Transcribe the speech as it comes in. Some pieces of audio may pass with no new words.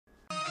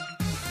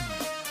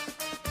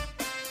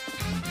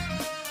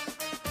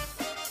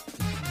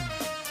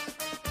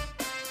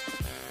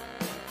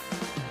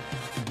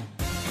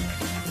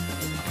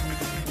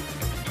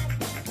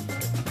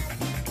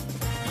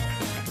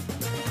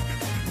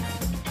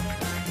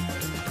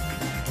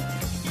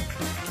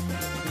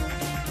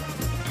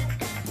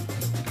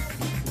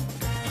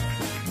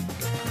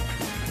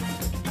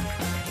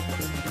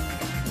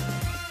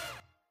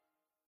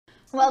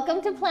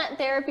Welcome to Plant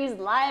Therapies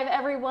Live,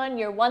 everyone,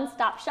 your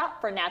one-stop shop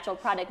for natural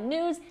product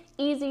news,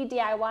 easy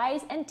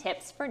DIYs, and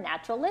tips for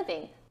natural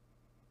living.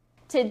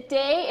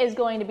 Today is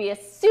going to be a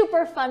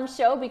super fun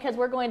show because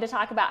we're going to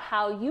talk about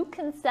how you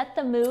can set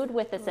the mood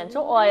with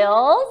essential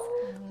oils.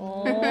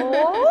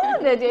 Oh,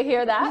 did you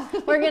hear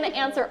that? We're going to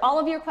answer all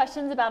of your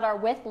questions about our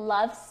With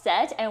Love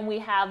set, and we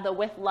have the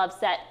With Love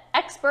set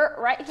expert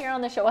right here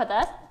on the show with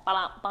us.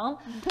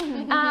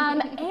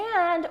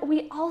 And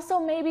we also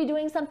may be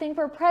doing something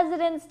for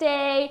President's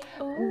Day.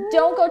 Ooh.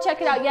 Don't go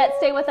check it out yet.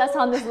 Stay with us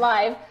on this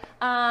live.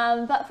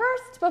 But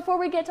first, before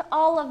we get to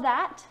all of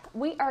that,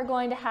 we are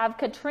going to have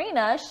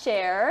Katrina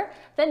share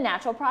the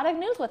natural product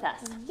news with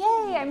us.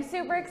 Yay, I'm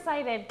super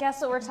excited.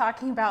 Guess what we're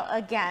talking about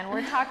again?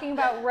 We're talking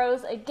about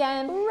rose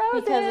again.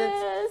 Roses. Because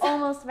it's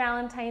almost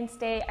Valentine's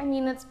Day. I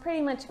mean, it's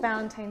pretty much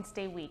Valentine's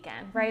Day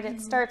weekend, right? It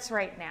starts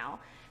right now.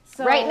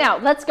 So, right now,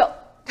 let's go.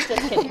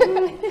 Just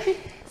kidding.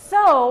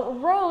 So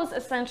rose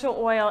essential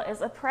oil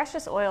is a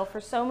precious oil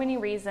for so many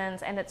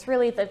reasons, and it's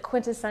really the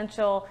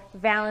quintessential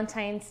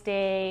Valentine's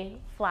Day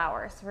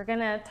flower. So we're going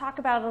to talk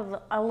about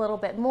it a little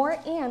bit more,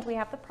 and we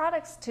have the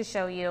products to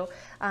show you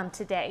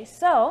today.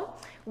 So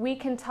we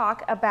can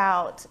talk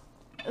about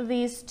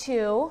these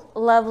two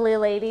lovely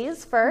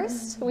ladies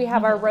first. We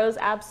have our Rose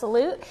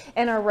Absolute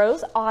and our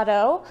Rose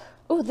Auto.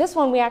 Ooh, this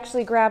one we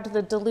actually grabbed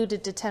the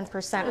diluted to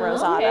 10%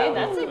 Rose Auto. Okay,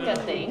 that's a good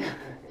thing.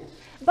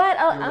 But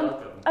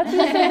a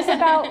few things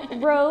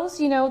about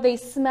rose, you know, they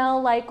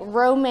smell like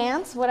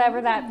romance,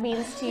 whatever that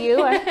means to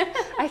you.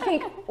 I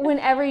think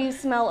whenever you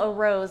smell a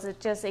rose, it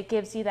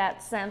gives you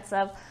that sense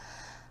of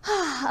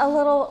a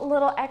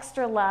little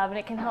extra love, and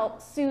it can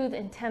help soothe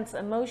intense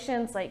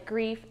emotions like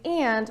grief,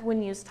 and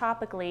when used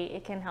topically,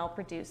 it can help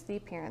reduce the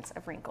appearance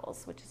of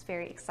wrinkles, which is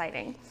very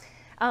exciting.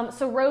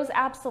 So Rose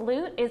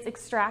Absolute is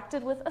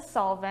extracted with a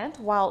solvent,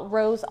 while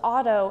Rose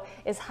Auto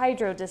is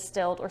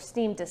hydro-distilled or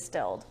steam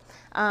distilled.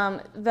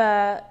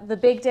 The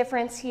big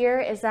difference here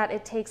is that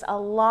it takes a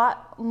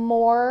lot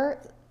more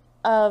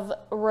of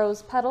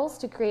rose petals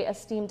to create a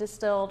steam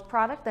distilled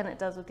product than it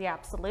does with the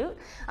Absolute.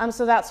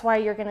 So that's why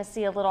you're going to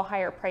see a little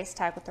higher price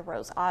tag with the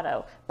Rose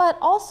Auto. But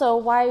also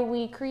why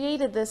we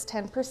created this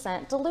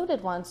 10%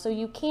 diluted one. So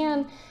you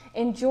can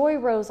enjoy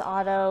Rose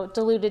Auto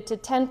diluted to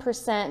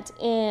 10%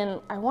 in,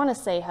 I want to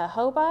say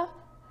jojoba.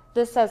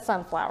 This says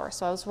sunflower,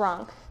 so I was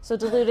wrong. So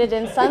diluted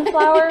in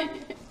sunflower.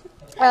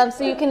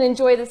 So you can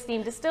enjoy the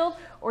steam distilled,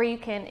 or you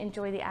can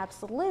enjoy the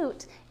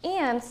Absolute.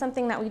 And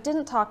something that we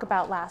didn't talk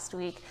about last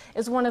week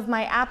is one of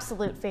my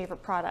absolute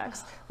favorite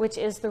products, which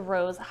is the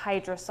Rose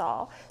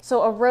Hydrosol.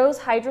 So a Rose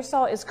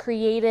Hydrosol is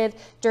created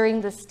during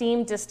the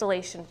steam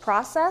distillation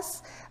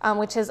process,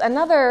 which is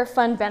another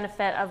fun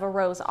benefit of a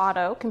Rose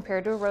Auto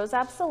compared to a Rose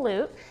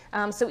Absolute.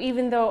 So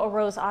even though a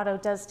Rose Auto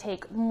does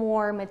take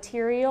more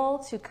material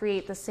to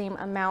create the same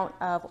amount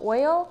of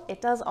oil,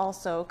 it does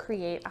also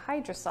create a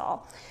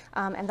hydrosol.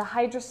 And the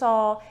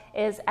hydrosol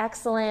is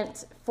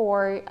excellent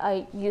for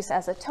use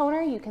as a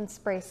toner. You can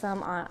spray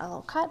some on a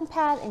little cotton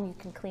pad and you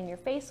can clean your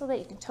face with it.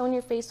 You can tone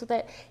your face with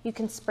it. You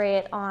can spray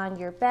it on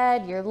your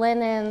bed, your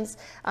linens.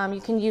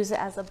 You can use it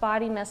as a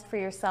body mist for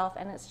yourself,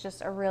 and it's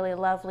just a really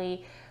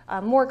lovely,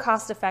 more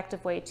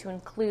cost-effective way to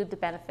include the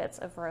benefits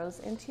of rose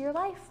into your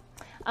life.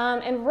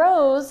 And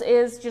rose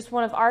is just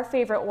one of our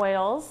favorite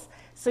oils.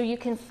 So you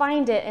can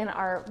find it in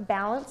our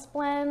Balance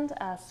Blend,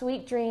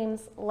 Sweet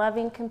Dreams,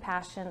 Loving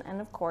Compassion, and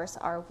of course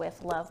our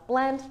With Love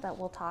blend that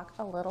we'll talk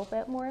a little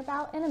bit more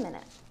about in a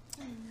minute.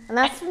 And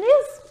that's the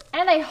news.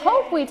 And I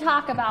hope we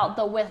talk about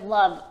the With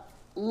Love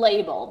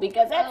label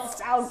because it's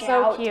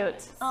so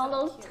cute. All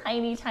those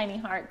tiny, tiny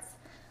hearts.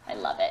 I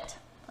love it.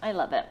 I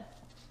love it.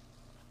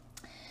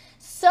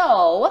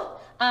 So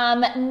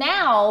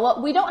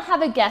now we don't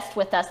have a guest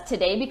with us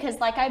today because,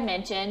 like I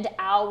mentioned,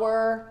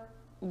 our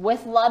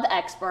With Love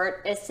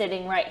expert is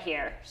sitting right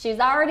here. She's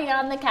already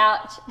on the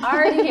couch,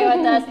 already here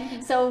with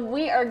us. So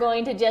we are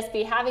going to just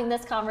be having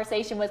this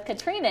conversation with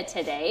Katrina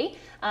today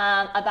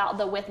about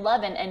the With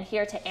Love and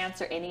here to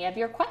answer any of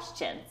your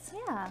questions.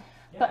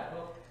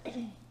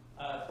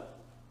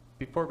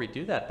 Before we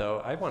do that though,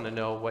 I want to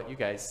know what you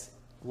guys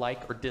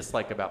like or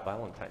dislike about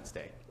Valentine's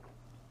Day.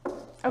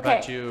 How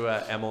about you,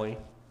 Emily?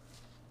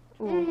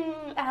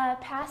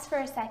 Pass for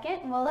a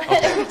second. We'll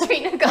let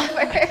Katrina go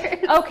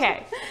first.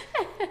 Okay.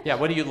 Yeah,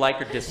 what do you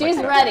like or dislike?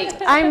 She's ready.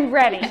 I'm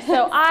ready.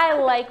 So I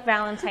like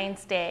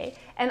Valentine's Day,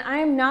 and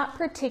I'm not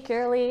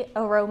particularly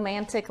a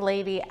romantic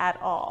lady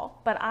at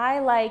all, but I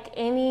like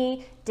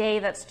any day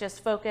that's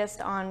just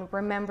focused on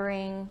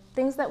remembering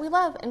things that we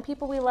love and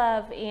people we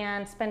love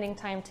and spending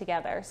time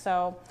together.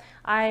 So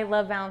I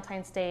love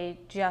Valentine's Day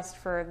just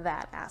for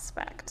that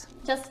aspect.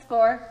 Just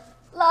for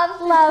love.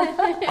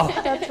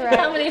 Oh. That's right.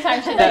 How many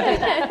times should I do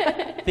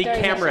that?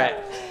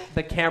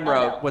 The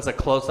camera was a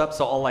close-up,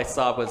 so all I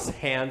saw was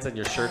hands and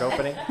your shirt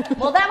opening.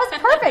 Well, that was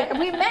perfect.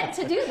 We meant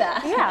to do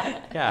that. Yeah.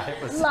 Yeah,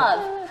 it was.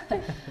 Love.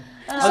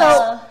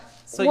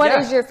 So what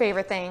is your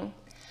favorite thing?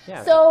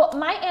 Yeah. So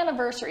my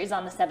anniversary is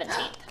on the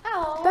 17th.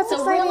 Oh. That's So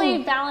exciting.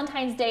 really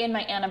Valentine's Day and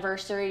my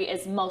anniversary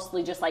is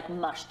mostly just like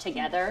mushed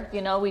together.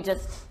 You know, we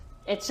just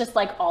it's just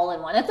like all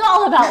in one. It's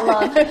all about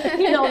love,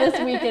 this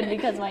weekend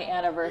because my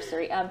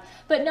anniversary.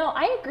 But no,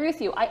 I agree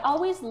with you. I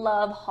always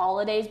love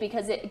holidays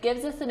because it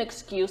gives us an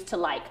excuse to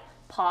like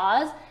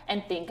pause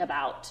and think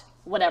about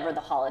whatever the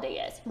holiday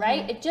is,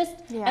 right? It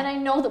just, and I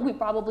know that we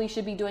probably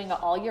should be doing it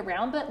all year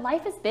round, but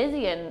life is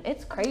busy and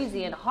it's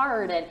crazy and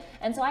hard.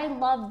 And so I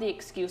love the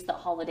excuse that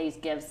holidays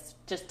gives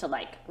just to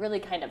like really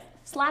kind of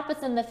slap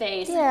us in the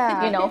face,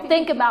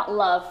 think about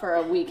love for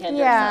a weekend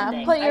or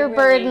something. Put your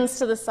burdens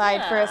to the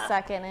side for a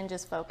second and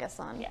just focus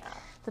on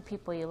the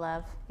people you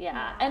love.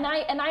 Yeah, and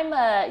I'm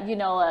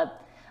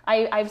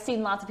I've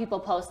seen lots of people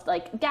post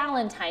like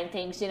Galentine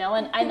things, and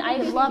I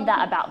love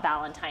that about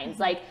Valentine's.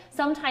 Like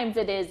sometimes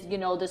it is,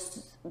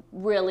 this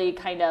really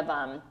kind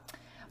of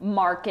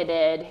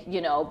marketed,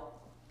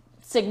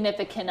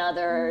 significant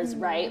others,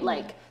 right?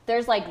 Like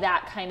there's like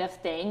that kind of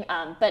thing.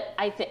 But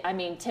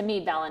to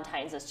me,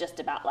 Valentine's is just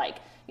about like,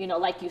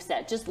 like you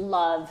said, just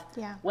love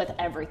with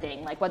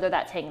everything. Like whether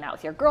that's hanging out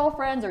with your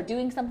girlfriends or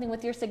doing something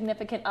with your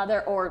significant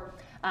other, or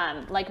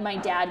like my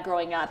dad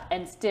growing up,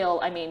 and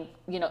still,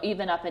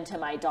 even up into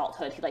my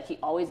adulthood, he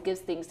always gives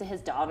things to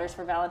his daughters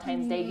for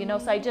Valentine's Day,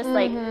 so I just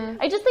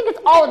I just think it's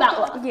all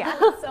about love. Yeah,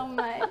 so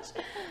much.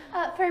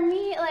 For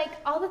me, like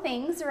all the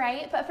things,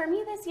 right? But for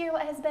me this year,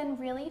 what has been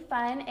really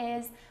fun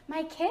is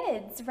my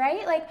kids,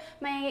 right? Like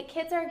my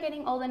kids are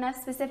getting old enough,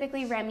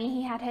 specifically Remy,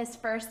 he had his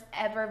first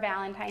ever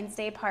Valentine's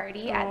Day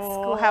party at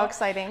school. How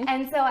exciting.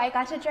 And so I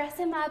got to dress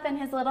him up in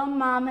his little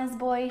mama's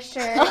boy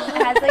shirt.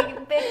 It has like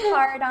a big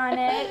heart on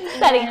it.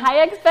 Setting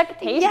high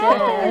expectations.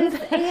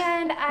 Yes,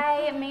 and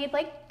I made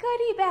like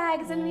goodie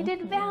bags and we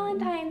did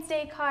Valentine's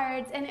Day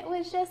cards, and it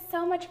was just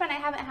so much fun. I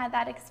haven't had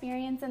that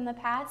experience in the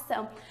past,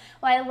 so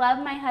I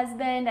love my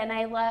husband and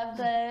I love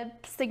the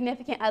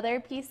significant other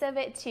piece of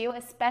it too,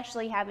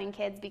 especially having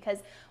kids, because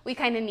we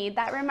kind of need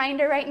that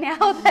reminder right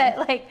now that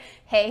like,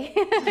 hey,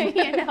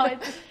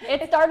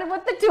 it started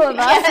with the two of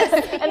us,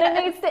 and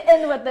it needs to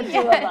end with the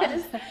two of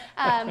us.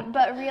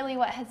 But really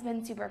what has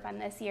been super fun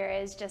this year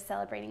is just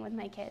celebrating with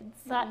my kids.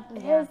 That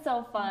is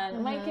so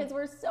fun. My kids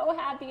were so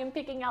happy in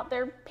picking out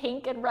their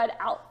pink and red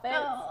outfits.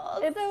 Oh,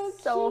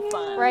 it's so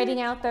fun.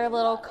 Writing out their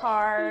little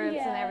cards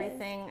and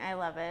everything. I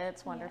love it.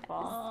 It's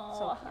wonderful.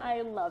 Oh, so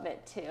I love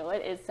it too.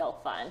 It is so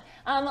fun.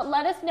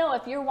 Let us know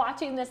if you're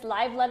watching this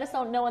live. Let us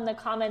know in the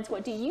comments,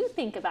 what do you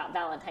think about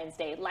Valentine's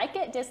Day? Like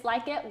it,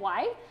 dislike it,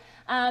 why?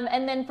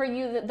 And then for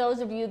you, those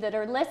of you that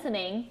are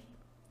listening,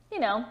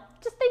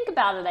 just think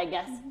about it, I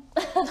guess.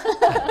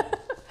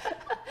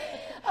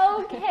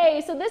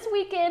 Okay, so this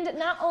weekend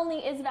not only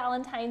is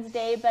Valentine's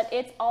Day, but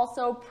it's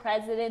also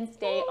President's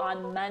Day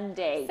on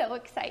Monday. So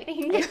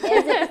exciting. It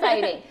is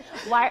exciting.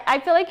 Why? I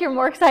feel like you're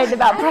more excited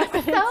about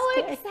President's Day. So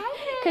excited.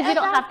 Because you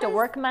don't have to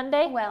work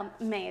Monday? Well,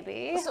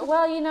 maybe. So,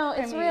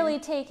 it's really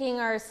taking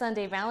our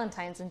Sunday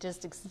Valentine's and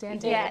just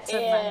extending it to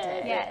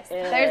Monday. Yes,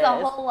 there's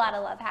a whole lot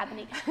of love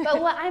happening.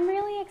 But what I'm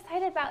really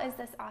excited about is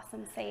this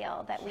awesome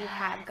sale that we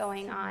have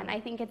going on. I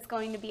think it's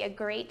going to be a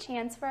great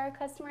chance for our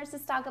customers to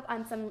stock up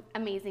on some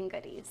amazing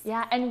goodies.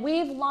 Yeah, and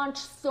we've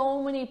launched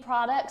so many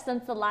products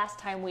since the last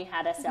time we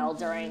had a sale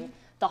during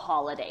the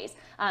holidays.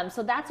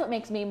 So that's what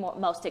makes me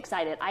most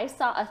excited. I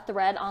saw a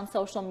thread on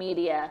social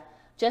media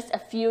just a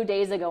few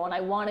days ago, and I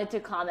wanted to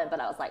comment,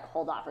 but I was like,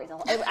 hold off,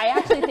 Rachel. I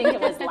actually think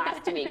it was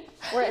last week,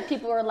 where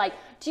people were like,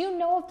 do you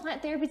know if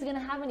Plant Therapy is going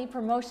to have any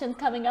promotions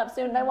coming up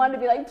soon? And I wanted to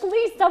be like,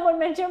 please someone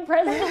mention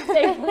President's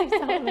Day. Please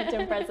someone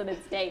mention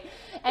President's Day.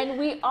 And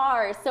we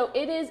are. So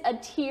it is a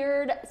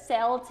tiered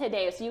sale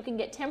today. So you can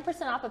get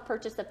 10% off a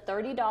purchase of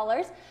 $30,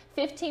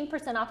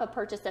 15% off a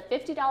purchase of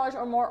 $50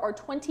 or more, or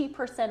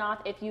 20% off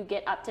if you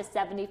get up to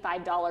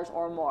 $75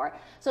 or more.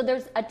 So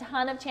there's a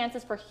ton of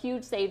chances for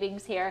huge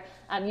savings here.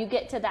 You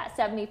get to that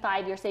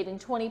 75, you're saving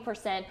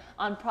 20%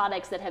 on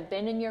products that have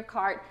been in your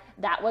cart.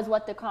 That was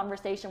what the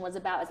conversation was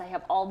about, is I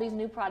have all these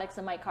new products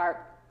in my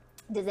cart.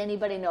 Does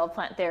anybody know if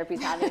Plant Therapy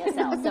is having a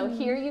sale? So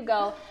here you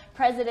go,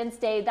 President's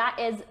Day. That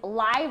is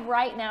live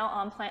right now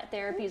on Plant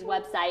Therapy's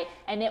website,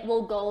 and it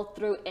will go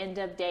through end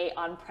of day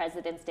on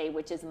President's Day,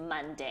 which is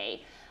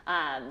Monday.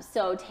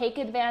 So take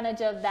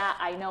advantage of that.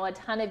 I know a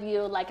ton of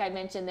you, like I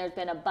mentioned, there's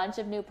been a bunch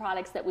of new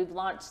products that we've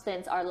launched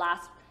since our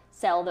last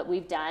sale that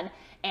we've done,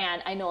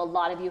 and I know a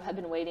lot of you have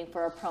been waiting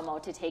for a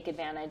promo to take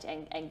advantage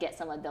and get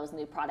some of those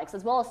new products,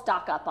 as well as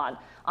stock up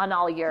on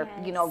all your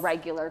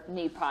regular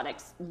need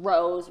products.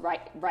 Rose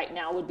right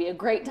now would be a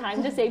great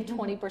time to save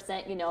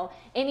 20%.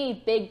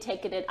 Any big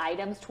ticketed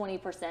items,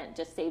 20%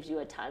 just saves you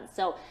a ton.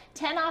 So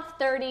 10 off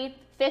 30,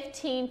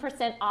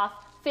 15%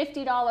 off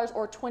 $50,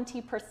 or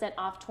 20%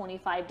 off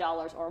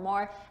 $25 or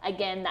more.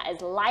 Again, that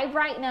is live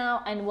right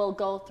now and will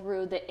go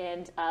through the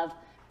end of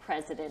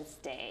President's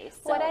Day.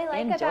 So what I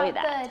like about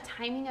that. the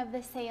timing of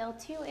the sale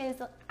too is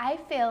I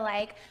feel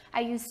like I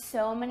use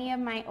so many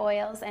of my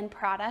oils and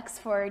products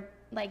for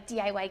like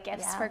DIY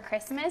gifts for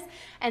Christmas,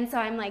 and so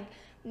I'm like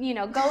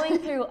going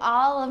through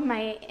all of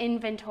my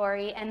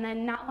inventory and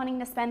then not wanting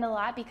to spend a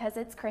lot because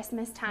it's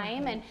Christmas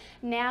time. And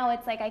now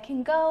it's like I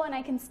can go and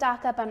I can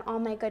stock up on all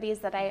my goodies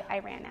that I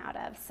ran out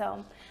of.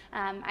 So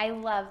I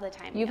love the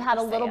time. You've had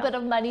a little bit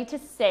of money to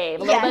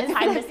save, a little bit of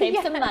time to save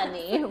some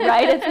money,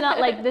 right? It's not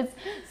like this.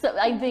 So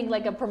I think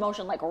like a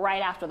promotion like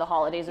right after the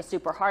holidays is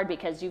super hard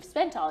because you've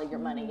spent all your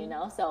money,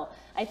 So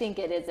I think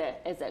it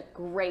is a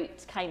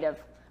great kind of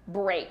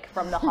break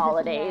from the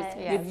holidays.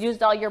 Yes. You've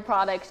used all your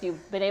products,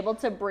 you've been able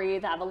to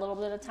breathe, have a little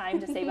bit of time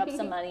to save up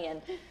some money,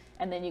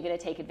 and then you get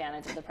to take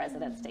advantage of the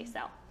President's Day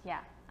sale. Yeah,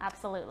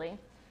 absolutely.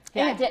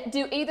 Yeah.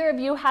 Do either of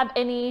you have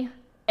any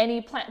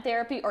plant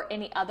therapy or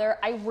any other?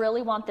 I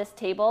really want this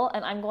table,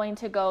 and I'm going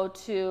to go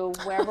to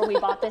wherever we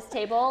bought this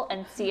table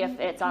and see if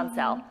it's on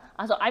sale.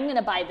 So I'm going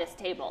to buy this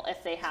table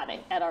if they have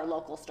it at our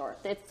local store.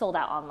 It's sold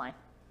out online.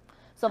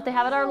 So if they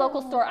have it at our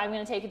local store, I'm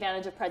going to take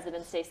advantage of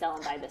President's Day sale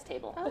and buy this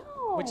table.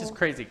 Which is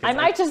crazy. I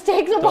might just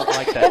take some don't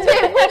like that.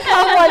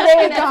 one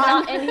day and it's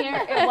not in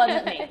here. It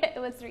wasn't me. It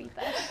was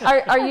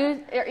Retha.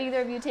 Are either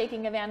of you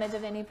taking advantage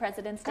of any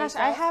President's Day Gosh,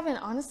 sales? I haven't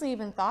honestly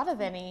even thought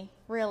of any,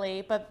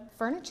 really, but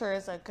furniture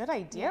is a good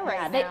idea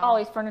right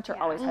now. Furniture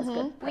always has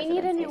good We need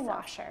a President's Day new sales.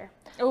 washer.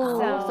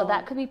 Oh, so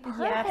that could be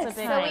perfect. Yeah, that's a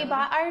big So one. we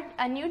bought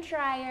a new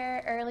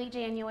dryer early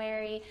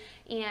January,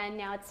 and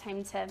now it's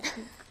time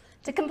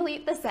to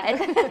complete the set.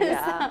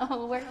 Yeah.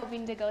 So we're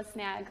hoping to go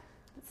snag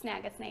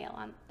a snail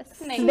on a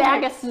snake.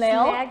 Snag a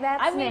snail. Snag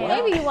that I mean, snail.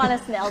 maybe you want a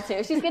snail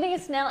too. She's getting a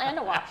snail and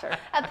a washer.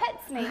 A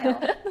pet snail.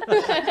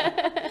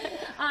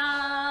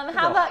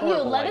 How about you?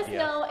 horrible Let us idea.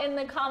 know in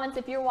the comments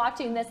if you're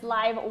watching this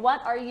live.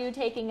 What are you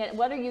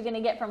What are you going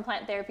to get from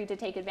Plant Therapy to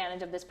take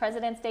advantage of this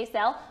President's Day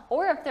sale?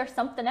 Or if there's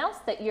something else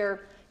that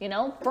you're,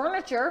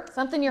 furniture.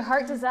 Something your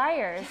heart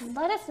desires.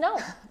 Let us know.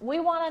 We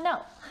want to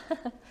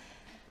know.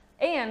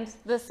 And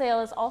the sale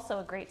is also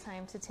a great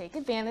time to take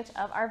advantage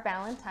of our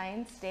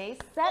Valentine's Day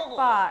set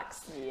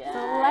box. Yes, So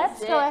let's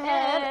go it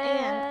ahead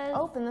is. and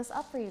open this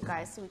up for you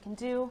guys so we can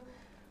do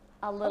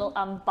A little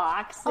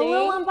unboxing. a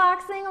little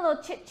unboxing, a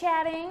little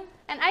chit-chatting.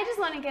 And I just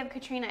want to give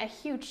Katrina a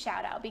huge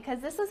shout out because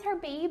this was her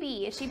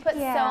baby. She put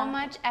Yeah. so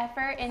much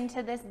effort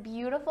into this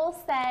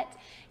beautiful set,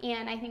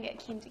 and I think it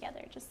came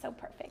together just so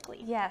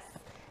perfectly. Yes,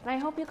 and I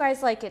hope you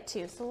guys like it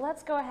too. So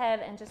let's go ahead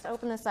and just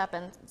open this up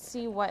and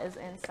see what is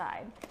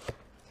inside.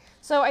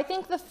 So I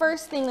think the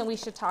first thing that we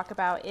should talk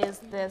about is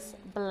this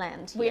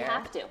blend here. We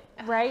have to.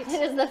 Right? It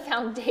is the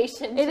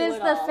foundation to It is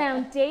the all.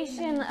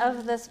 foundation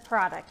of this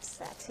product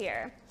set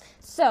here.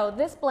 So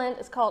this blend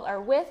is called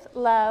our With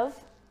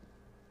Love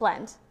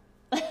blend.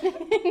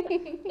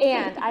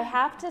 And I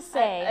have to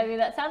say, I mean,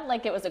 that sounded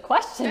like it was a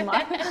question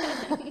mark.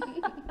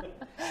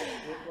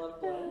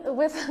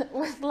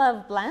 with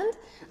Love blend,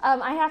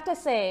 I have to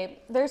say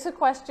there's a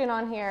question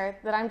on here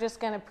that I'm just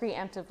going to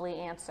preemptively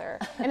answer,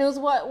 and it was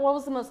what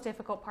was the most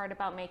difficult part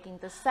about making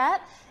the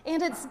set,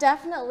 and it's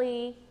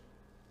definitely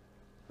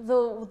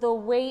the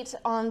weight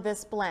on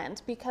this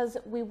blend, because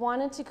we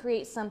wanted to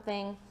create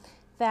something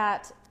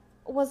that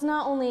was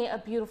not only a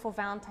beautiful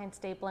Valentine's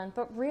Day blend,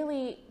 but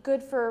really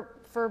good for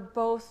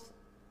both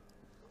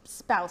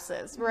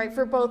spouses, right?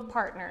 For both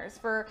partners,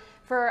 for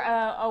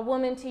a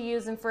woman to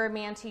use and for a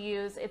man to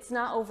use. It's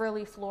not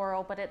overly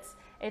floral, but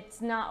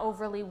it's not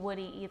overly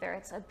woody either.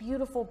 It's a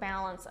beautiful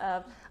balance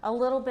of a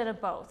little bit of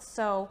both,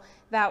 so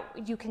that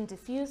you can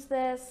diffuse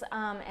this,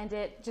 and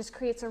it just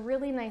creates a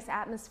really nice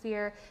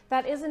atmosphere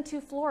that isn't too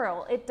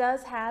floral. It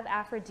does have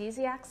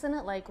aphrodisiacs in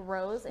it, like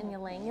rose and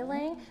ylang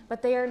ylang,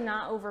 but they are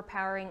not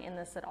overpowering in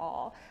this at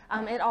all.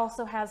 It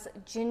also has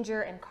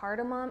ginger and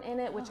cardamom in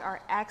it, which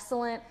are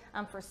excellent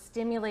for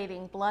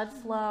stimulating blood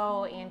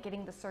flow and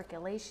getting the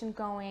circulation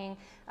going,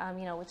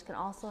 which can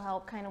also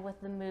help kind of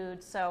with the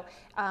mood. So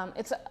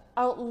it's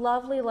a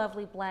lovely,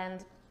 lovely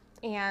blend,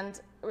 and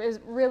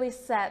is really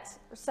set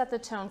the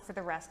tone for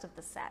the rest of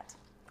the set.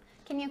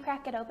 Can you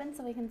crack it open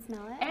so we can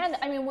smell it? And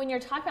I mean, when you're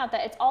talking about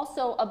that, it's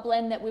also a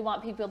blend that we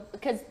want people,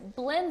 because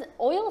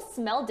oils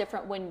smell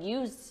different when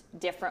used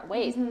different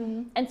ways.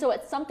 And so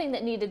it's something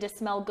that needed to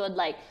smell good,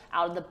 like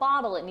out of the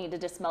bottle. It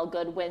needed to smell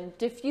good when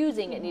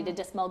diffusing. It needed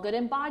to smell good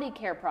in body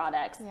care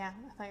products. Yeah,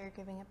 I thought you were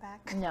giving it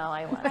back. No,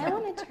 I I wasn't.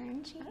 want to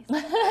turn cheese.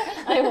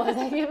 I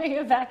wasn't giving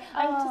it back.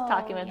 I'm just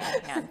talking with my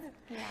hands.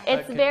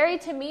 It's Okay. very,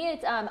 to me,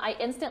 it's I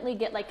instantly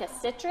get like a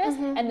citrus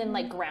and then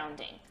like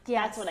grounding. That's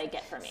Yes. what I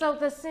get from me. So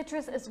the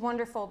citrus is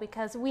wonderful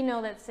because we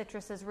know that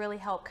citruses really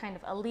help kind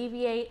of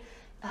alleviate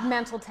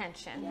mental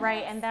tension,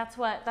 right? And that's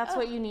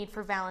what you need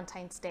for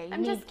Valentine's Day.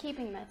 I'm just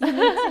keeping this. You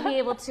need to be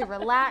able to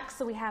relax,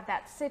 so we have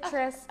that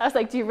citrus. I was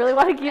like, do you really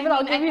want to keep it?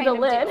 I'll give you the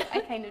lid. I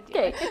kind of do.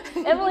 Okay,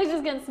 Emily's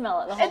just gonna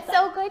smell it the whole It's time.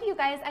 so good, you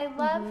guys. I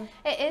love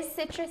it. Is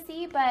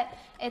citrusy, but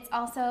it's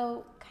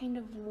also kind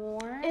of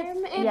warm.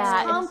 It's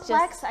Yeah, it's complex.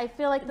 just I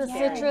feel like the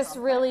very citrus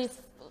really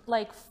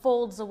like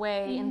folds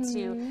away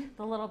into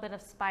the little bit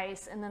of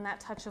spice and then that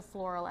touch of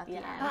floral at the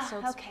end. So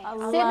it's Okay. a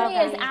Sydney lovely-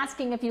 is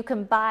asking if you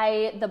can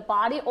buy the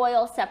body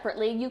oil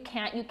separately. You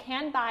can't. You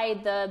can buy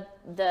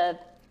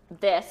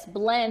this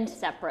blend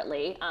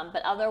separately,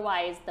 but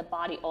otherwise the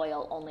body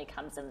oil only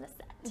comes in the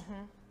set.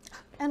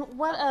 And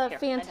what a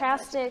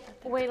fantastic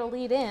way to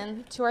lead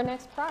in to our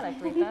next product,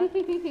 Rita.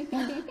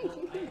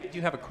 I do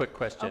have a quick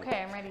question.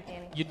 Okay, I'm ready,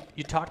 Danny.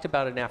 You talked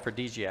about an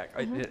aphrodisiac.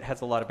 It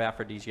has a lot of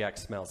aphrodisiac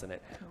smells in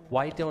it.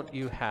 Why don't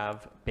you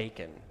have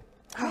bacon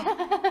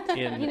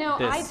in You know,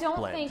 this I don't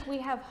blend? think we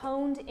have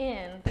honed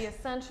in the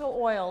essential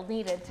oil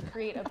needed to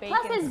create a bacon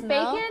Plus, is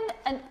smell.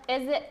 bacon,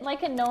 is it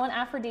like a known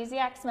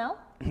aphrodisiac smell?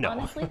 No.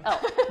 Honestly?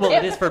 Oh. Well,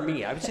 it is for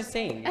me. I was just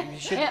saying you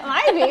should. It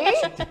might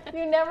be.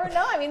 You never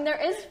know. I mean,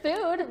 there is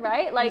food,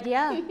 right? Like,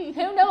 Yeah.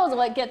 who knows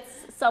what gets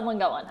someone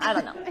going? I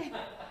don't know. Is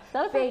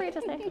that appropriate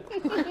to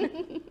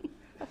say?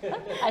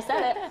 I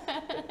said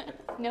it.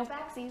 No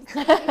backsies.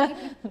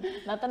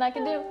 Nothing I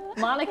can do.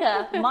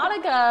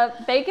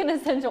 Monica, bacon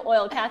essential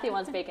oil. Kathy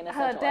wants bacon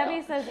essential Debbie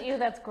oil. says, ew,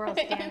 that's gross,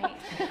 Danny.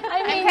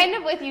 I mean, I'm kind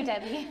of with you,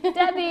 Debbie.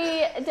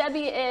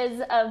 Debbie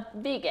is a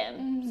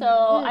vegan,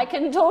 so I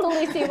can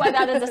totally see why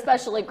that is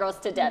especially gross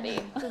to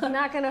Debbie. It's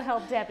not going to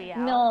help Debbie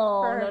out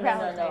No, for no, no,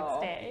 Valentine's no.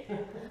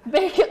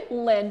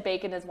 Day.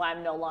 Bacon is why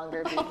I'm no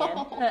longer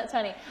vegan. That's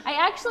funny. I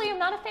actually am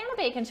not a fan of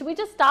bacon. Should we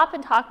just stop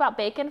and talk about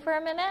bacon for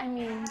a minute? I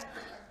mean,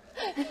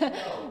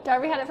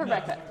 Darby had it for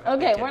breakfast.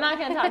 Okay, we're not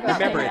going to talk about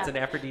Remember, bacon. it's an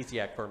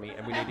aphrodisiac for me,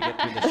 and we need to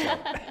get through the show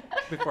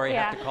before I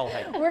have to call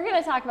Heidi. We're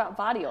going to talk about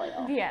body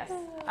oil. Yes.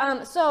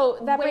 So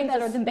that Way brings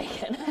better us than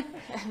bacon.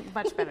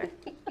 much better.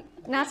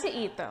 Not to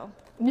eat, though.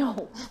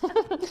 No.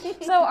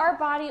 So our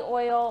body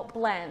oil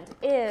blend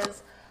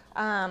is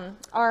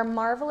our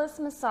Marvelous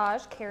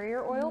Massage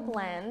Carrier Oil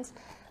blend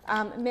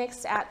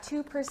mixed at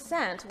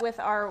 2% with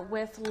our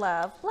With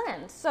Love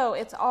blend. So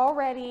it's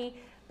already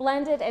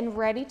blended and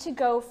ready to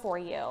go for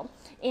you.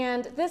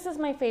 And this is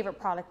my favorite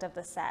product of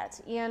the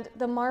set. And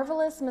the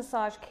Marvelous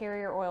Massage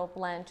Carrier Oil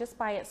blend, just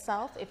by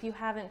itself, if you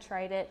haven't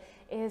tried it,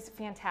 is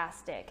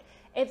fantastic.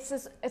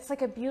 It's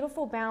like a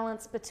beautiful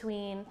balance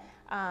between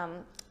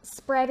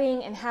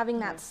spreading and having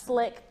that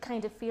slick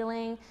kind of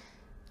feeling,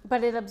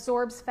 but it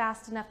absorbs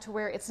fast enough to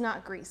where it's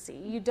not greasy.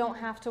 You don't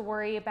have to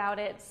worry about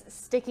it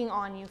sticking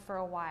on you for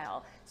a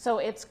while. So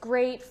it's just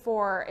great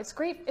for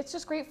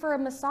a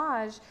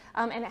massage,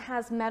 and it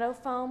has meadow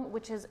foam,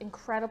 which is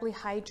incredibly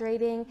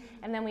hydrating.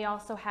 And then we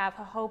also have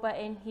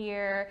jojoba in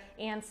here,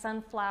 and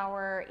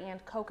sunflower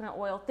and coconut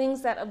oil,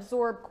 things that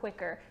absorb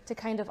quicker to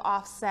kind of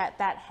offset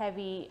that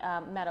heavy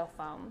meadow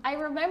foam. I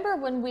remember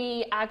when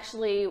we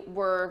actually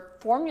were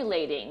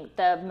formulating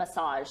the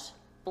massage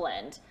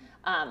blend,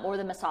 or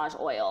the massage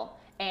oil,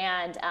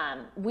 and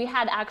we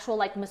had actual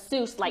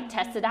masseuse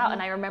test it out,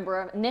 and I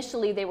remember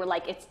initially they were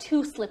like, it's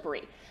too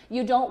slippery.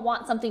 You don't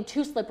want something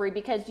too slippery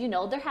because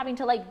they're having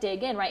to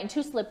dig in, right? And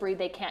too slippery,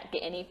 they can't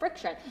get any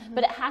friction.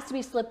 But it has to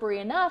be slippery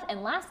enough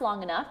and last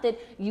long enough that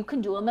you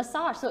can do a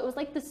massage. So it was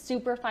like the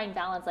super fine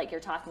balance like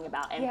you're talking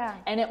about.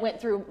 And it went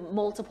through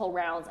multiple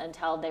rounds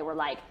until they were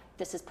like,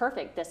 this is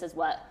perfect. This is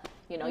what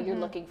you're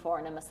looking for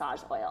in a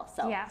massage oil.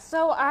 So yeah,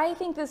 so I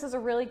think this is a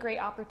really great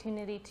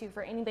opportunity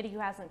for anybody who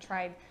hasn't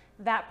tried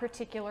that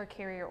particular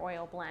carrier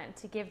oil blend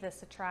to give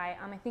this a try.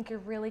 I think you're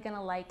really going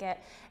to like it.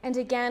 And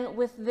again,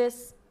 with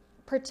this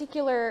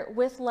particular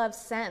With Love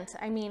scent,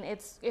 I mean,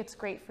 it's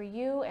great for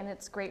you and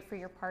it's great for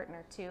your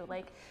partner too.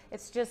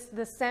 It's just,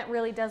 the scent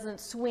really doesn't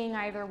swing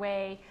either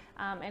way,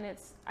 and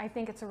I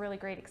think it's a really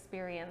great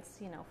experience,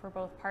 for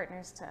both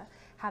partners to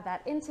have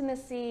that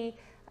intimacy,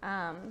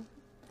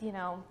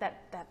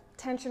 that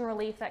tension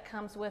relief that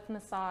comes with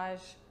massage.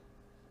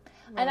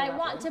 And I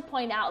want to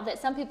point out that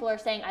some people are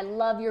saying, I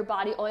love your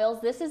body oils.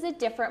 This is a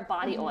different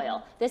body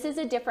oil. This is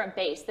a different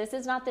base. This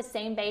is not the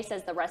same base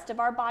as the rest of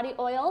our body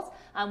oils,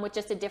 with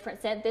just a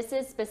different scent. This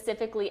is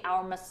specifically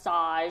our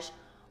massage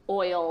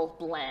oil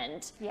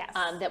blend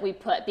that we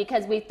put,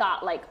 because we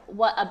thought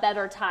what a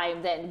better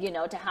time than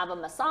to have a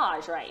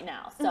massage right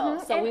now.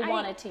 So we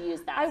wanted to use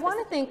that. I want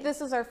to think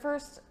this is our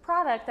first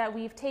product that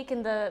we've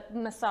taken the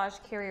massage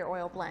carrier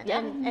oil blend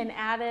and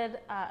added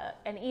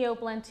an EO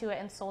blend to it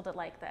and sold it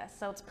like this.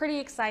 So it's pretty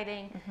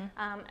exciting,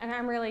 and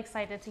I'm really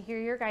excited to hear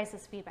your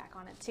guys' feedback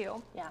on it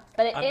too. Yeah,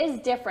 but it is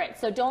different.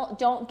 So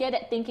don't get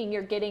it thinking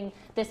you're getting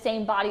the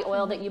same body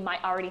oil that you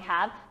might already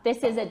have.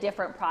 This is a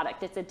different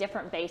product. It's a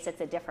different base.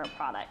 It's a different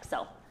product.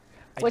 So,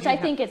 which I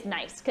think is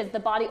nice because the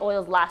body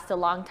oils last a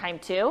long time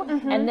too,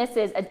 and this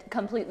is a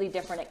completely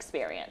different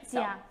experience.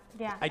 So.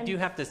 Yeah. I do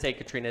have to say,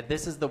 Katrina,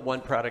 this is the one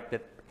product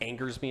that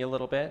angers me a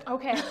little bit.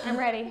 Okay, I'm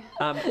ready.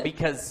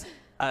 Because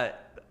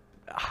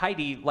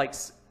Heidi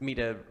likes me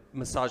to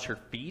massage her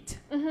feet,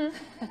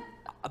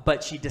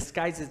 but she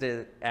disguises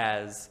it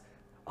as,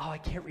 oh, I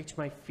can't reach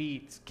my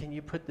feet. Can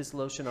you put this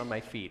lotion on my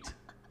feet?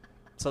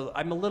 So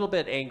I'm a little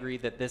bit angry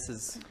that this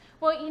is...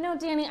 Well,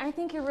 Danny, I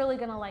think you're really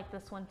going to like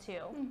this one too.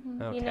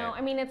 Okay.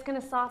 It's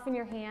going to soften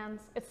your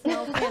hands. It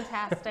smells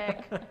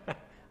fantastic.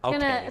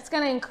 Okay. It's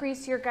gonna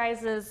increase your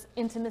guys'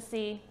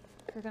 intimacy.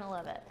 You're gonna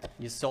love it.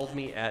 You sold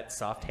me at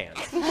soft hands.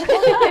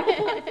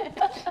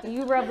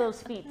 You rub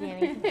those feet,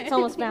 Danny. It's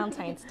almost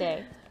Valentine's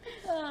Day.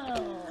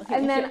 Oh,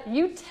 and then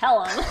you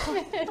tell them.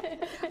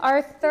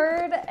 Our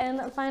third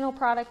and final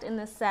product in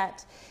this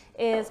set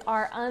is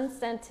our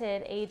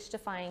unscented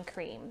age-defying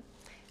cream.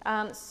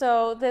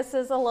 So this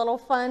is a little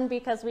fun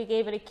because we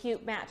gave it a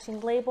cute matching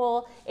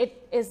label.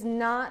 It is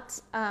not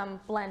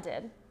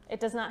blended. It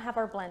does not have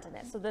our blend in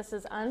it, so this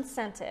is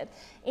unscented.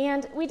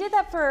 And we did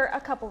that for a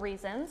couple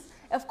reasons.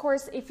 Of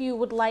course, if you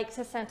would like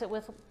to scent it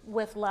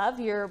with love,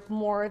 you're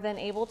more than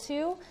able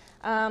to.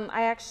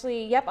 I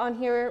actually, on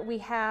here we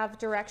have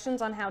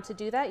directions on how to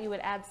do that. You would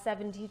add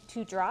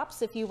 72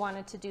 drops if you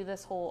wanted to do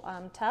this whole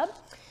tub.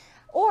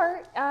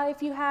 Or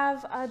if you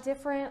have a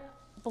different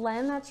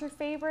blend that's your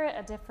favorite,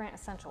 a different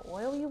essential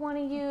oil you want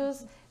to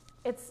use,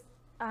 it's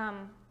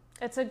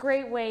a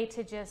great way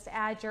to just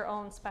add your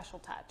own special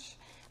touch.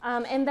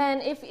 And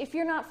then if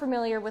you're not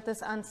familiar with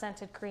this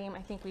unscented cream,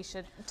 I think we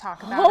should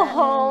talk about it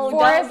for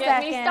don't a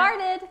get me second.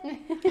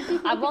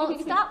 started. I won't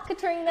stop,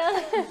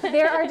 Katrina.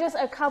 There are just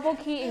a couple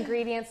key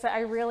ingredients that I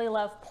really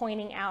love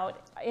pointing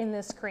out in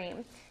this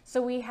cream.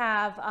 So we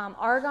have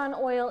argan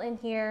oil in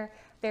here.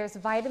 There's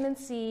vitamin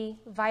C,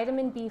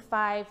 vitamin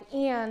B5,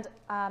 and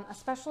a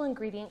special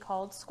ingredient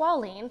called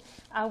squalene,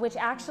 which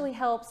actually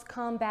helps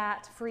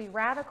combat free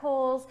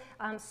radicals,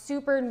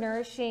 super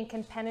nourishing,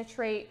 can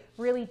penetrate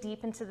really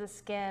deep into the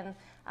skin,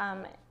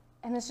 and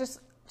it's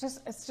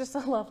just a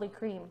lovely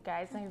cream,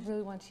 guys. And I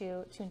really want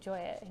you to enjoy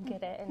it and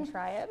get it and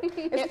try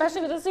it,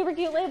 especially with a super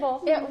cute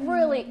label. It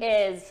really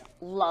is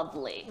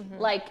lovely.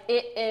 Like,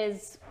 it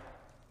is.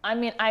 I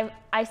mean,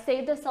 I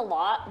say this a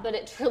lot, but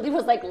it truly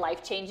was like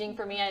life-changing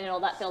for me. I know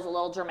that feels a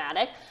little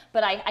dramatic,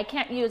 but I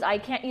can't use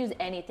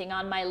anything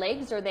on my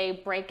legs or they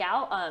break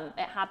out.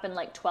 It happened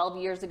like 12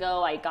 years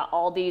ago. I got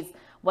all these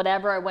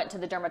whatever. I went to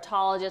the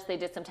dermatologist. They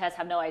did some tests.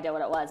 Have no idea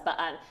what it was,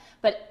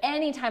 but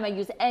anytime I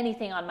use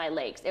anything on my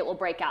legs, it will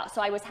break out.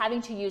 So I was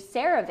having to use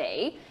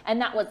CeraVe,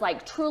 and that was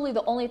like truly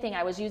the only thing.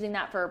 I was using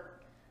that for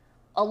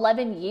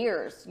 11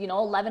 years,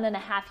 11 and a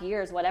half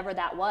years, whatever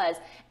that was.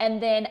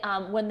 And then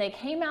when we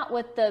came out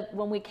with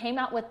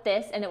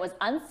this and it was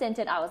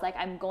unscented, I was like,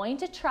 I'm going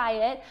to try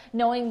it,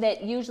 knowing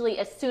that usually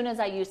as soon as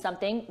I use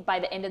something, by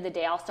the end of the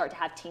day, I'll start to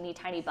have teeny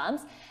tiny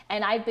bumps.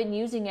 And I've been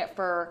using it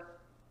for,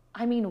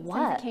 what?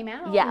 Since it came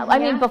out. Yeah, I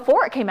mean,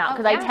 before it came out,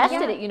 because I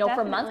tested it,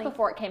 for months definitely.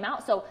 before it came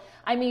out. So,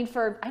 I mean,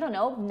 for,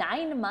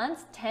 9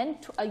 months, 10,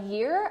 a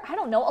year,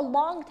 a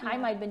long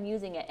time I've been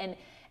using it.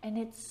 And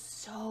it's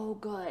so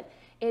good.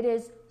 It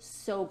is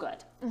so good.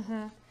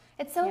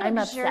 It's so I'm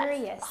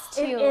luxurious obsessed.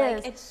 too. It Like,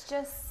 is. it's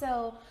just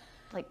so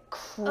Like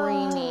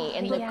creamy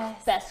in the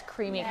yes. best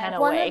creamy kind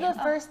of One way. of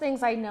the first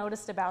things I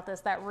noticed about this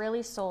that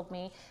really sold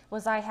me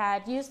was I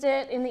had used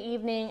it in the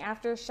evening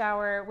after a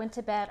shower, went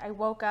to bed, I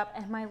woke up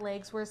and my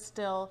legs were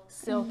still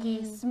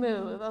silky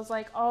smooth. I was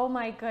like, oh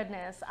my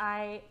goodness,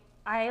 I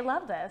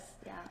love this.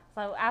 Yeah.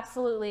 So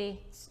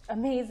absolutely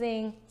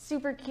amazing,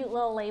 super cute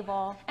little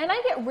label. And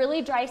I get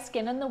really dry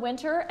skin in the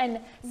winter, and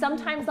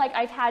sometimes like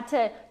I've had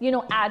to,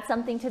 add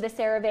something to the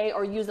CeraVe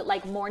or use it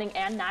like morning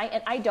and night,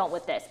 and I don't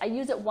with this. I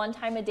use it one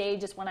time a day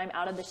just when I'm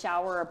out of the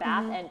shower or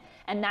bath,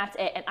 and that's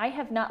it. And I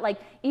have not, like,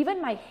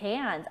 even my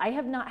hands, I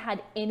have not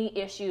had any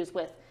issues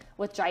with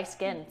dry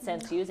skin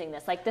since using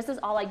this. Like, this is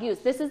all I use.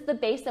 This is the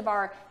base of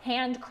our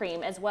hand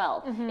cream as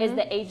well, is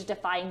the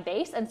age-defying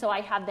base. And so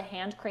I have the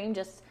hand cream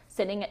just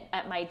sitting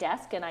at my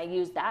desk, and I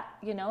use that,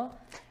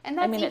 And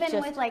that's it's even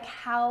just- with like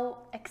how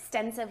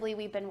extensively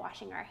we've been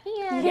washing our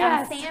hands,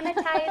 Yes. and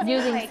sanitizing.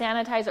 using like,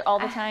 sanitizer all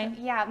the time.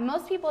 Yeah,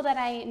 most people that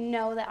I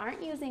know that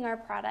aren't using our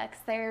products,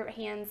 their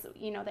hands,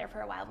 there for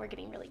a while, were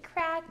getting really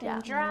cracked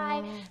and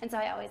dry. And so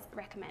I always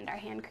recommend our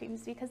hand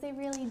creams because they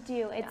really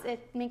do.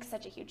 It makes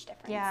such a huge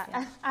difference.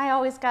 Yeah, I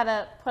always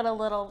gotta put a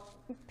little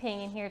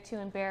ping in here to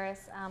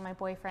embarrass my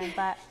boyfriend,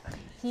 but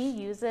he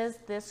uses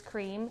this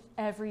cream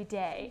every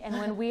day, and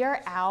when we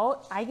are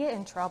out, I get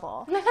in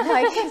trouble.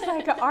 Like, he's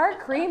like, our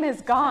cream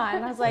is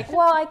gone. I was like,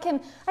 well, I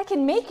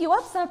can make you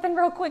up something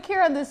real quick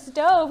here on the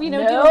stove, do a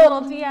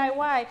little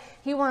DIY.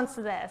 He wants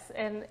this,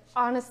 and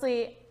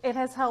honestly, it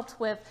has helped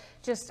with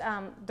just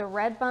the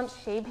red bumps,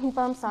 shaving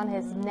bumps on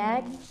his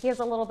neck. He has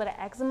a little bit of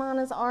eczema on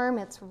his arm.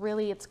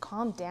 It's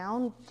calmed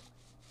down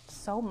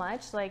so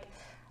much. Like,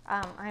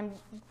 I'm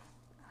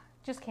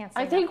just can't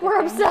say I think enough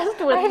we're good things.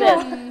 obsessed with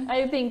this.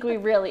 I think we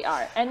really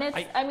are. And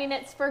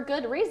it's for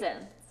good reason.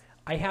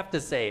 I have to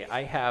say,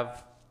 I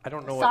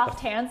don't know Soft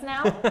hands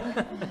now?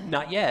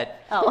 not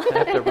yet. Oh. I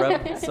have to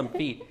rub some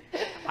feet.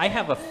 I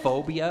have a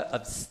phobia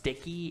of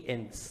sticky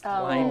and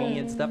slimy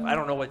and stuff. I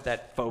don't know what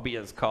that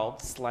phobia is called,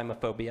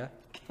 slimophobia.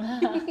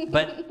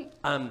 But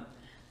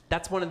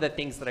that's one of the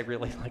things that I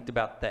really liked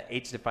about the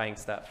age-defying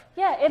stuff.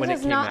 Yeah, it when does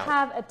came not out.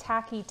 have a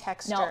tacky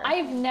texture. No,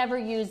 I've never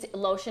used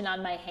lotion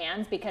on my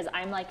hands because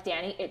I'm like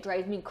Danny. It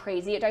drives me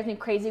crazy. It drives me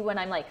crazy when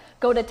I'm like,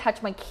 go to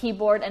touch my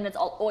keyboard and it's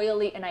all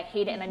oily and I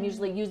hate it. And I'm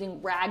usually using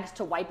rags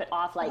to wipe it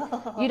off. Like,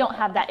 you don't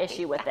have that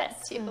issue with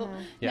this.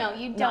 No,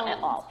 you don't. Not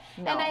at all.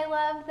 No. And I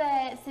love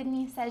that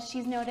Sydney says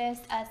she's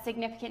noticed a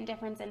significant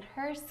difference in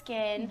her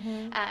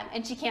skin,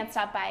 and she can't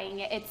stop buying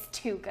it. It's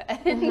too good.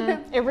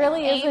 It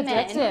really is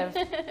Amen.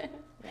 addictive.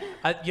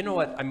 You know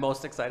what I'm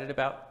most excited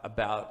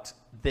about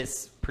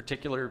this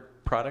particular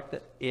product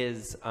that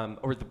is,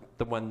 or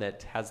the one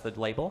that has the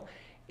label,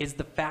 is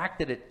the fact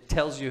that it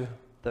tells you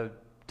the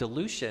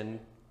dilution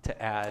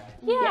to add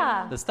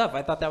Yeah. the stuff.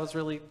 I thought that was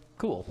really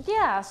cool.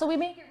 Yeah, so we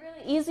make it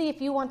really easy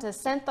if you want to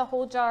scent the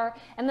whole jar.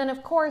 And then,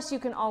 of course, you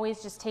can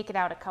always just take it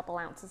out a couple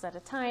ounces at a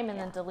time and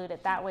then dilute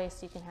it that way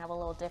so you can have a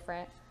little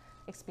different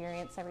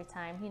experience every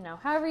time. You know,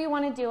 however you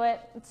want to do it,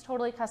 it's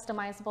totally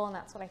customizable, and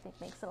that's what I think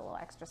makes it a little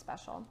extra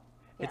special.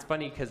 It's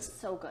funny because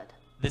So good.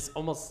 this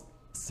almost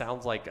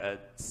sounds like a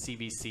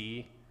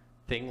CVC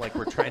thing, like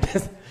we're trying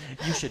to,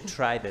 you should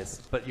try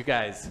this, but you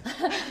guys.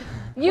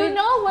 You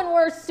know when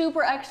we're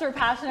super extra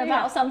passionate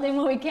about something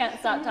when we can't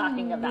stop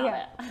talking about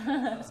it.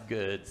 That's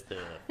good stuff.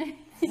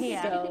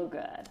 Yeah. So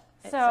good.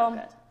 It's So,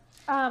 good.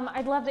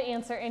 I'd love to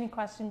answer any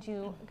questions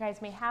you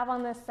guys may have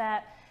on this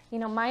set. You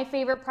know, my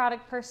favorite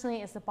product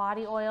personally is the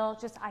body oil.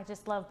 I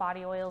just love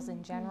body oils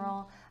in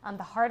general.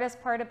 The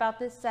hardest part about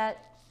this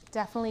set,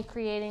 definitely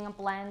creating a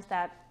blend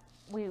that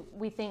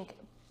we think,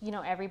 you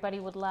know,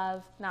 everybody would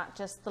love, not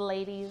just the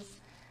ladies.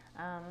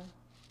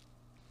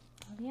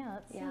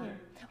 Let's see.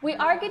 We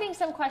are getting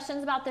some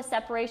questions about the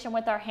separation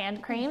with our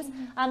hand creams.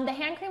 The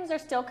hand creams are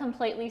still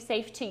completely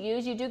safe to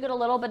use. You do get a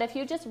little, but if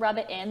you just rub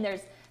it in,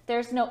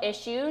 there's no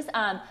issues.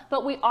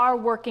 But we are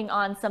working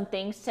on some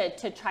things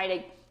to try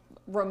to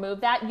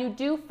remove that. You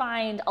do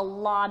find a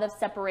lot of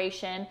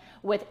separation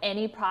with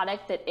any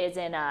product that is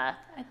in a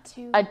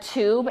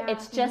tube. Yeah.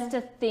 It's just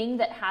a thing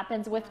that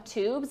happens with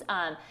tubes.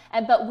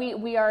 But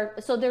we are,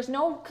 so there's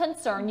no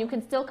concern. You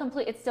can still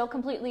it's still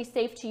completely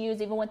safe to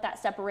use even with that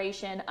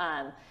separation.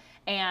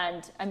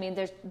 And I mean,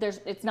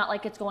 it's not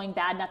like it's going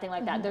bad, nothing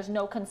like that. There's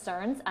no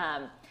concerns.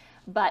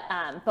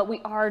 But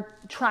we are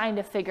trying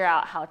to figure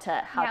out how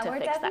to fix that separation.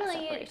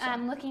 We're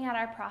definitely looking at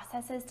our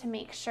processes to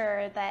make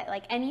sure that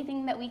like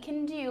anything that we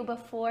can do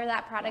before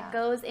that product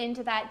goes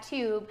into that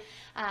tube,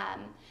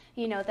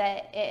 you know,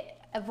 that it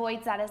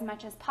avoids that as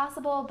much as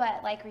possible.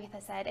 But like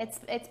Retha said,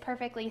 it's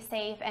perfectly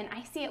safe, and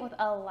I see it with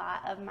a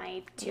lot of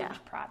my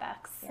tubed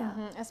products. Yeah.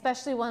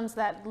 Especially ones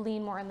that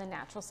lean more on the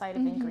natural side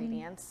of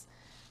ingredients.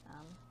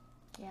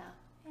 Yeah.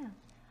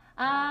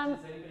 Does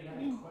anybody have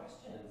any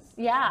questions?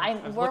 Yeah,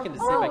 I'm looking to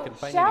see if I can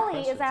find any Shelley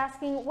questions. is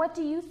asking, what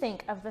do you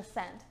think of the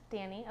scent,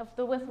 Danny, of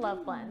the With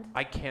Love blend?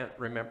 I can't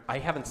remember. I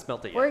haven't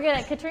smelt it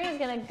yet. Katrina's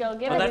gonna go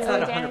get Oh, it. that's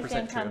not Danny's 100%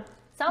 gonna come. true.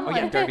 Someone, Oh,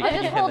 yeah, Darby, I can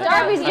you just hand told that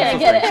Darby's down? gonna I'm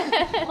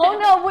get it. Oh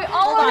no, we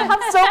all have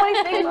so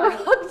many things we're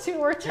hooked to.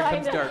 We're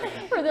trying comes to, Darby.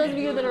 for those of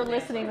you that are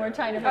listening, we're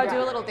trying to figure Oh, do a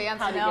out little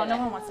dance. how to No, get no it.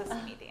 one wants to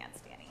see me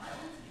dance, Danny.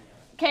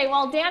 Okay,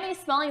 while Danny's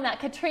smelling that,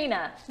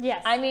 Katrina.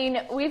 Yes. I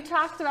mean, we've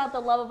talked about the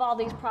love of all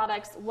these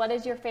products. What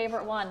is your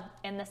favorite one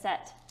in the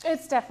set?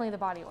 It's definitely the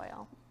body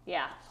oil.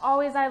 Yeah.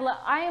 Always, I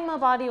am a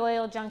body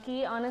oil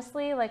junkie,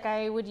 honestly. Like,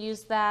 I would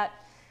use that.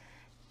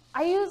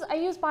 I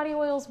use body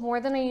oils more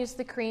than I use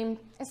the cream,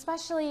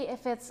 especially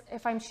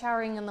if I'm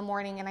showering in the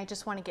morning and I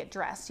just want to get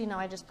dressed. You know,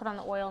 I just put on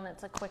the oil and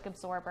it's a quick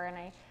absorber,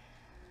 and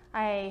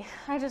I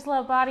just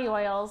love body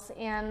oils,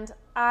 and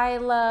I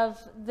love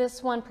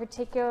this one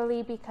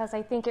particularly because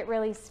I think it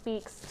really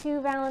speaks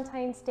to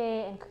Valentine's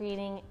Day and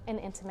creating an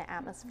intimate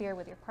atmosphere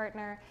with your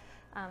partner.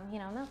 You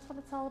know, and that's what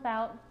it's all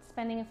about,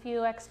 spending a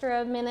few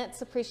extra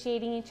minutes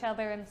appreciating each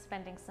other and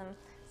spending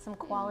some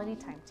quality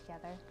time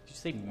together. Did you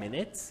say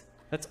minutes?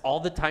 That's all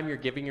the time you're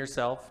giving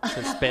yourself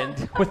to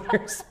spend with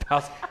your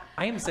spouse.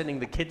 I am sending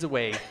the kids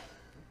away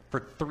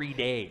for 3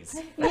 days.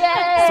 Yay!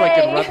 So I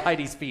can rub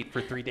Heidi's feet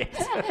for 3 days.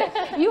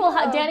 Danny will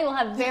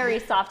have very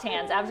soft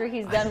hands after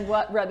he's done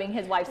rubbing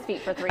his wife's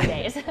feet for 3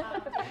 days.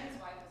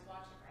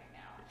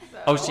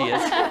 Oh, she is?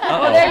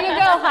 Well, there you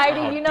go,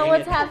 Heidi. You know dang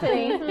what's it.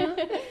 happening.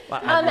 Well,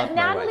 I love my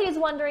Natalie wife. is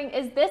wondering,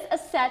 is this a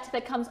set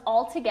that comes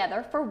all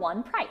together for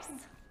one price?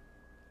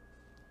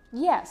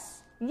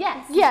 Yes.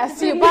 Yes.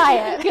 Yes, you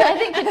buy it. I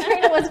think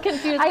Katrina was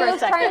confused for I a was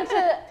second. trying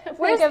to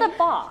Where's think the of,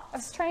 box? I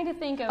was trying to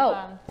think of.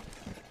 Oh.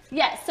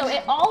 Yes, so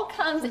it all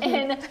comes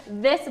in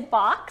this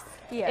box.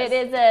 Yes.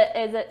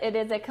 It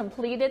is a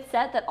completed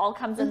set that all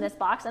comes in this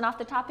box. And off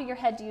the top of your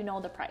head, do you know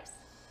the price?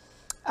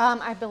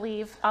 I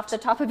believe Off the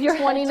top of your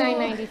head,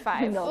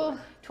 $29.95 No,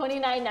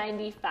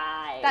 $29.95.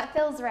 That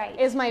feels right.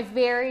 is my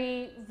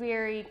very,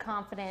 very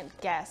confident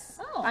guess.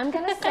 Oh. I'm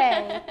gonna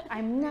say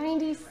I'm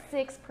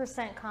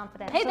 96%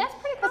 confident. Hey, So that's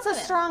pretty That's a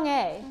confident. strong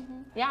A.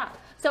 Yeah.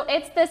 So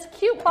it's this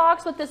cute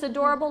box with this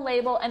adorable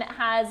label, and it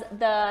has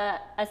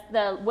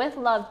the With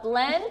Love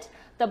blend,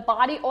 the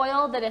body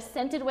oil that is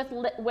scented with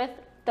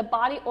the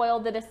body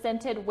oil that is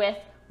scented with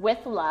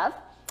love,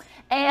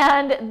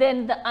 and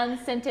then the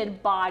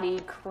unscented body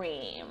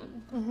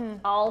cream,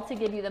 all to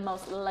give you the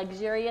most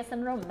luxurious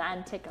and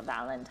romantic of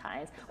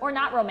Valentine's, or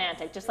not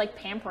romantic, just like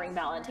pampering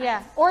Valentine's.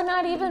 Yeah, or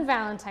not even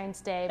Valentine's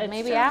Day, but It's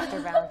maybe true. after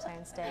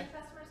Valentine's Day.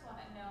 Customers want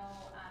to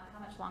know how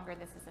much longer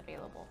this is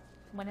available.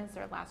 When is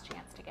their last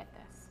chance to get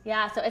this?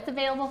 Yeah, so it's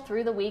available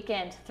through the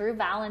weekend, through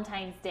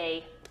Valentine's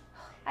Day.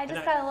 I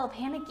just got a little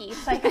panicky.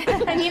 It's like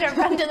I need to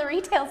run to the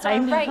retail store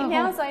right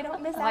now so I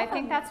don't miss out. Well, I on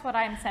think it. that's what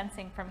I'm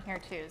sensing from here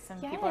too.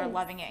 Some people are Yes.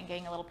 loving it and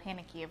getting a little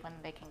panicky of when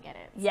they can get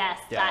it. Yes,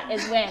 Yeah. that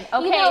is win.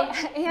 Okay. You know,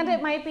 and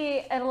it might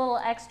be a little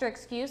extra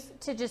excuse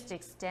to just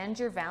extend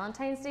your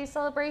Valentine's Day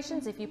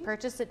celebrations if you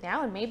purchase it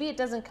now, and maybe it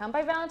doesn't come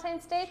by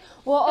Valentine's Day.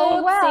 Well,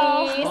 oh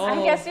well. Oopsies.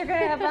 I guess you're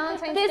gonna have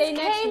Valentine's Day This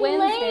next came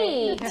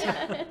Wednesday.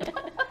 late.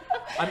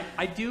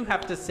 I do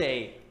have to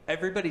say,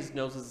 everybody's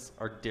noses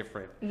are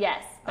different.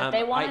 Yes, but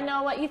they want to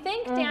know what you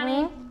think,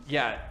 Danny.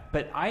 Yeah,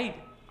 but I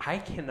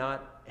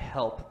cannot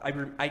help.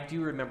 I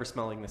do remember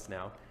smelling this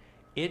now.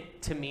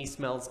 It to me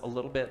smells a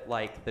little bit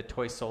like the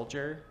Toy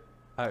Soldier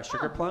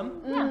sugar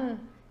plum. Yeah.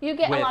 You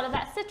get With- a lot of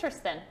that citrus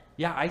then.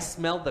 Yeah, I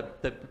smell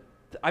the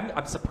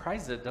I'm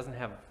surprised that it doesn't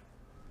have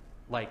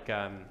like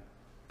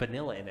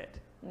vanilla in it.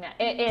 Yeah,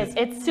 it is.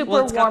 It's super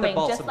Well, it's got the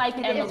warming, just balsam- like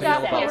It's Emily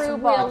got said. It's Peru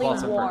really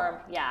balsam. warm.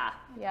 Yeah.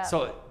 Yeah.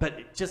 So, but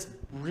it just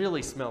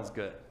really smells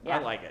good. Yeah.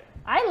 I like it.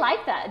 I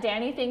like that.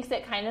 Danny thinks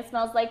it kind of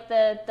smells like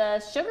the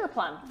sugar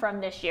plum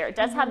from this year. It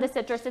does have the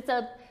citrus. It's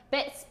a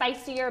bit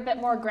spicier, a bit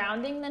more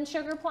grounding than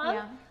sugar plum,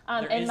 Yeah.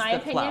 There in is my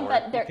the opinion. flower.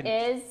 But You there can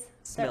is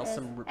Smell there is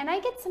some. And I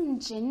get some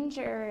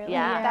ginger.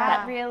 Yeah. Like,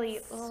 that Yeah. really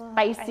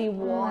spicy, I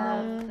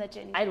warm. love the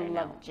ginger. I now.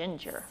 love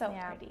ginger. So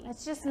Yeah. pretty.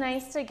 It's just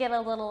nice to get a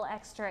little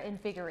extra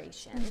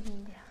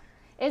invigoration.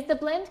 Is the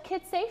blend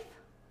kid safe?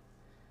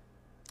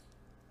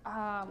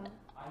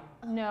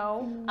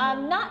 No.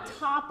 Not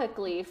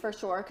topically for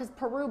sure, because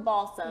Peru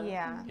balsam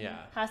Yeah. Yeah.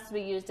 has to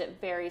be used at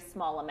very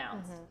small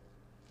amounts.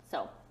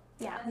 So,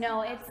 Yeah.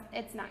 No,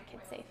 it's not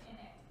kid safe.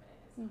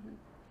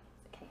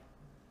 okay.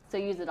 So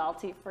use it all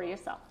for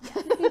yourself.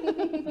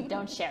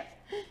 Don't share.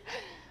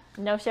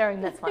 No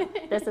sharing this one.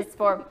 This is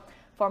for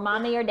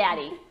mommy or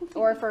daddy,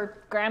 or for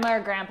grandma or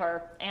grandpa,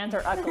 or aunt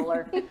or uncle,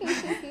 or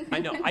I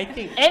know. I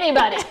think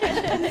anybody.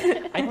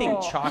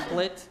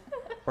 chocolate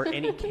or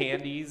any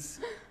candies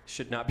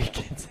should not be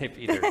kid safe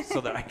either,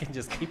 so that I can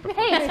just keep it.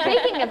 Hey,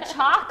 speaking of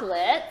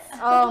chocolates,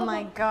 Oh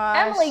my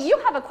gosh. Emily, you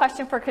have a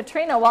question for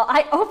Katrina while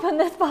I open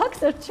this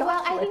box of chocolate.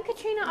 Well, I think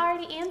Katrina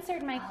already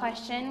answered my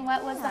question.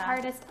 What was the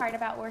hardest part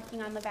about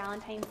working on the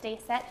Valentine's Day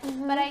set?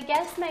 But I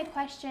guess my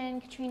question,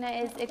 Katrina,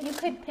 is if you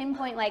could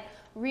pinpoint like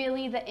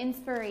really the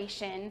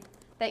inspiration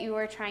that you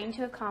were trying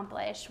to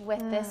accomplish with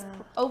this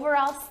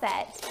overall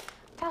set.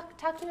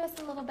 Talk to us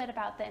a little bit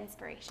about the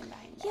inspiration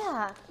behind it.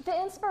 Yeah,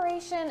 the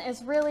inspiration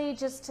is really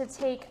just to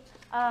take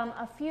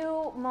a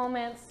few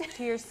moments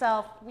to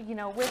yourself, you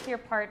know, with your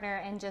partner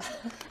and just.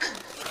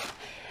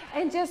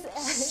 I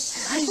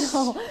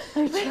know.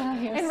 I'm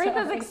trying. And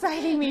Rita's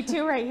exciting me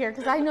too right here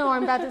because I know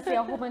I'm about to see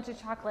a whole bunch of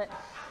chocolate.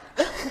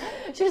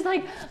 She's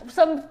like,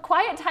 some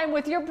quiet time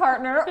with your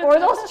partner or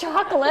those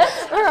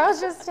chocolates. Or I'll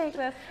just take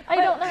this. I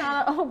don't know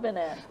how to open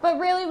it. But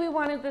really, we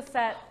wanted the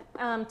set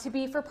to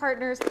be for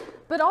partners.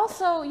 But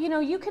also, you know,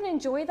 you can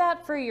enjoy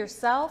that for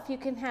yourself. You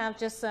can have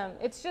just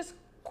it's just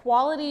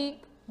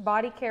quality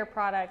body care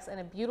products and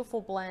a beautiful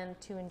blend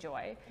to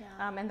enjoy.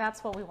 And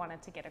that's what we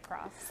wanted to get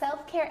across.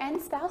 Self-care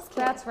and spouse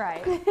care. That's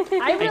right.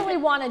 I really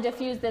want to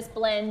diffuse this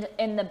blend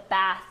in the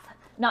bath,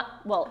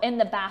 in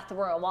the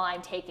bathroom while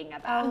I'm taking a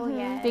bath. Oh,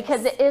 yes.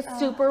 Because it is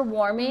super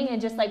warming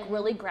and just like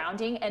really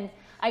grounding, and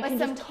I With can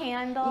some just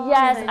candles.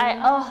 Yes,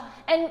 and-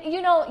 and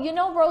you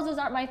know roses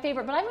aren't my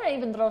favorite, but I'm gonna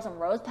even throw some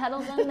rose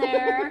petals in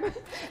there. and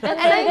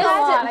a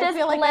lot. I this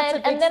feel like that's a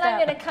blend, big and then I'm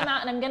step. gonna come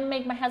out and I'm gonna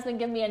make my husband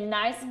give me a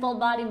nice full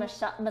body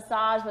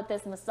massage with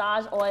this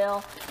massage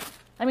oil.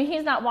 I mean,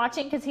 he's not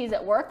watching because he's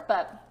at work,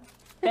 but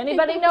if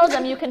anybody knows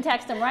him, you can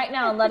text him right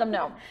now and let him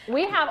know.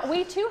 We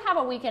too have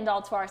a weekend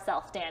all to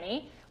ourselves,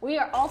 Danny. We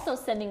are also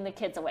sending the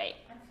kids away.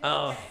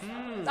 Oh,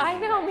 I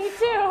know, me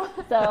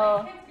too.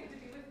 So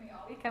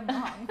Come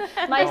along.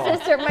 my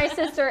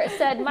sister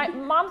said, "My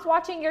mom's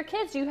watching your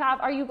kids.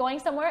 Are you going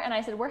somewhere?" And I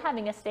said, "We're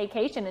having a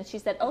staycation." And she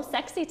said, "Oh,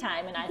 sexy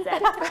time." And I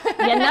said,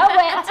 "You know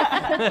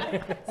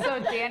it." So,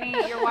 Danny,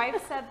 your wife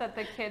said that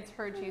the kids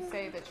heard you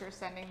say that you're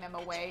sending them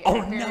away.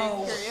 Oh, And they're very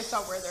no. curious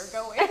on where they're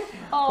going.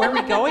 where are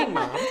we going,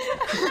 Mom?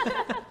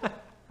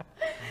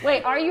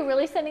 Wait, are you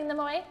really sending them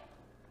away?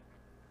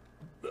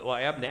 Well,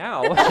 I am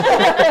now.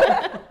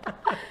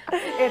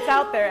 It's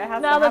out there. It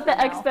has Now that the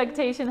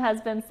expectation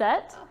has been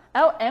set.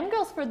 Oh, M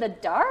goes for the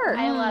dark.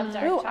 I love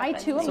dark Ooh, chocolate. I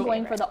too am So-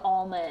 going for the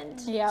almond.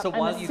 Yeah. So I'm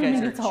while you assuming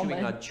guys are it's chewing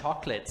almond. on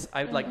chocolates,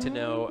 I would like to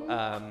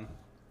know.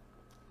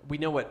 We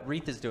know what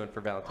Wreath is doing for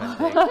Valentine's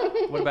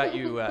Day. What about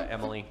you,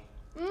 Emily?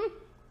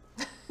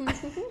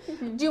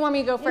 Do you want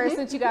me to go first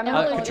since you got me?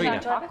 Emily's Katrina.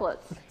 got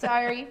chocolates.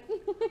 Sorry.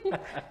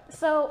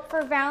 So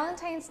for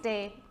Valentine's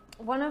Day,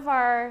 one of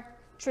our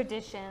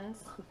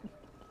traditions.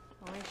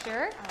 Are we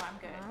sure? Oh, I'm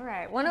good. All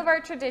right. One of our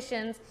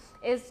traditions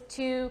is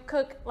to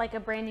cook like a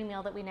brand new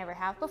meal that we never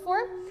have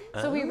before.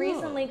 So we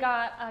recently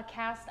got a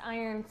cast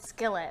iron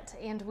skillet,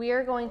 and we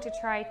are going to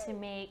try to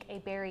make a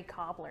berry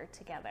cobbler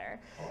together.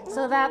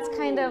 So that's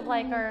kind of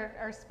like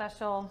our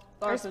special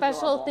That's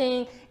adorable.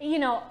 thing. You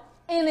know,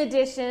 in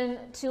addition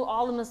to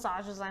all the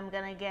massages I'm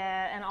gonna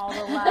get and all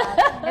the love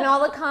and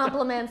all the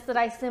compliments that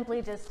I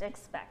simply just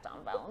expect on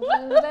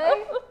Valentine's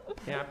Day.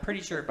 Yeah, I'm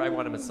pretty sure if I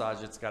want a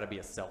massage, it's got to be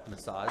a self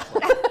massage,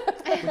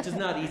 which is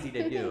not easy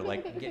to do,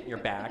 like getting your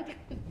back.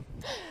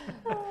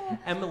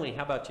 Emily,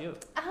 how about you?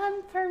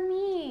 For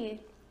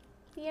me,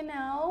 you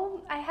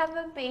know, I have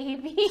a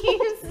baby,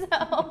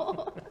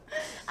 so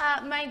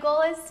my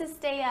goal is to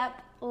stay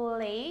up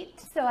late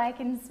so I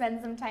can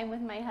spend some time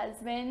with my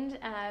husband.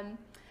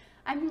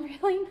 I'm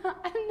not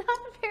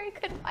a very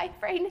good wife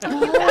right now,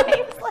 you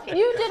guys. Like,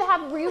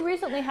 You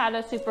recently had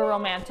a super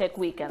romantic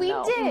weekend, We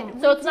though.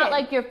 did, So we it's not did.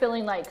 like you're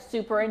feeling like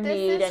super in This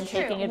need is and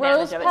true. taking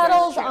Rose advantage of it.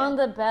 petals True. on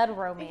the bed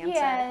romantic.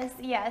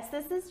 yes,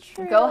 this is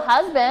true. Go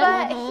husband.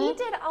 But he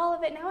did all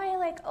of it. Now I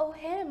like owe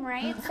him,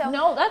 right? So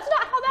No, that's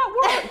not how that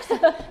works.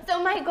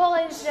 So my goal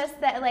is just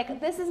that,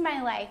 like, this is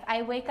my life.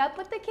 I wake up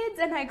with the kids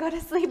and I go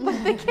to sleep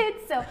with the kids.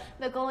 So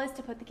the goal is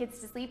to put the kids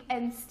to sleep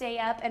and stay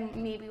up and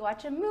maybe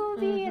watch a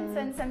movie and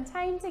spend some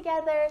time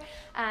together.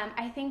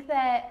 I think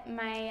that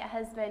my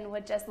husband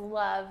would just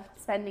love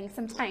spending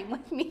some time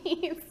with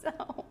me.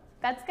 So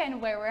that's kind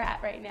of where we're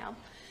at right now.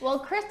 Well,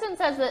 Kristen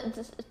says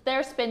that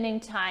they're spending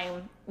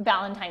time,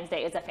 Valentine's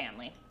Day as a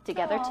family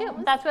together Aw,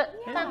 too. That's what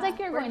yeah. sounds like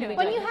you're going to be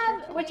When doing. you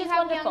have which is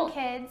young wonderful.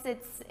 kids,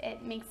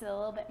 it makes it a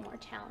little bit more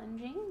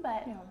challenging,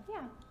 but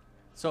yeah.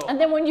 So And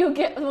then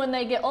when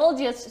they get old,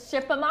 you just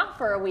ship them off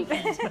for a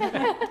weekend.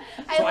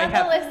 I So love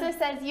Alyssa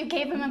says, you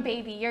gave him a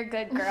baby. You're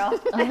good, girl.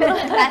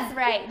 That's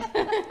right.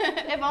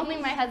 If only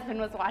my husband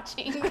was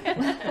watching.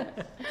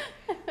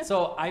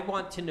 So I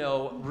want to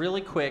know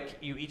really quick,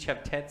 you each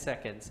have 10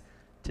 seconds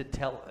to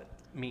tell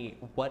me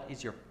what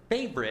is your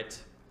favorite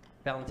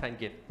Valentine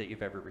gift that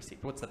you've ever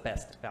received. What's the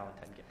best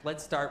Valentine gift?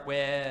 Let's start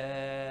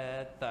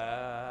with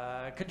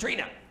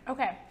Katrina.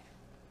 Okay.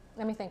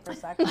 Let me think for a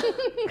second.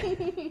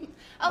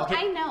 Oh, Okay.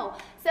 I know.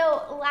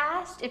 So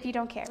if you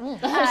don't care.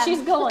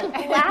 She's going.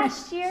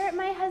 Last year,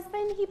 my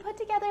husband, he put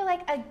together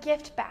like a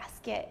gift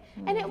basket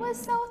and it was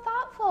so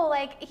thoughtful.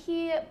 Like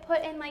he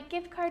put in like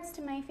gift cards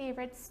to my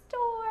favorite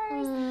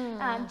stores,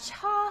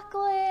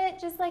 chocolate,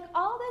 just like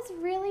all this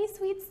really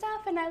sweet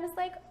stuff. And I was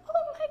like,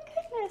 oh my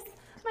goodness,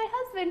 my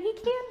husband,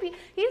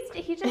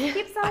 he just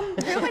keeps on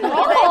proving me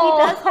that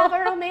he does have a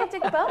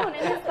romantic bone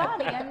in his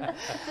body. I'm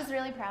just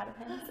really proud of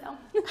him, so.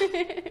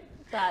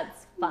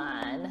 That's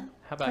fun.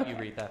 How about you,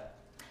 Retha?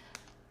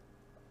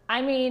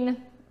 I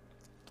mean,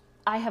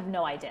 I have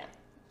no idea.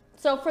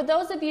 So for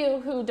those of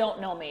you who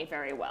don't know me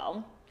very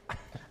well,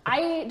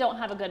 I don't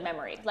have a good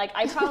memory. Like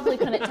I probably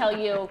couldn't tell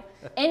you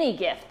any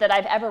gift that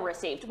I've ever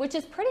received, which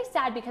is pretty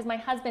sad because my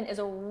husband is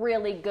a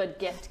really good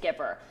gift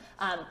giver.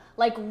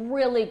 Like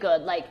really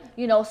good, like,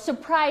 you know,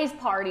 surprise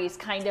parties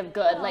kind of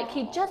good. Like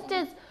he just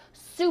is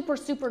super,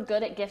 super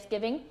good at gift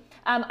giving.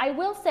 I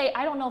will say,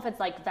 I don't know if it's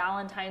like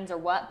Valentine's or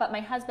what, but my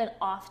husband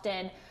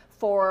often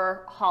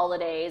for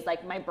holidays,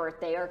 like my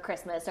birthday or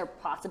Christmas or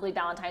possibly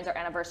Valentine's or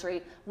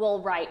anniversary, will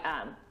write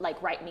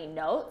me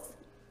notes.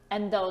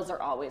 And those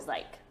are always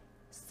like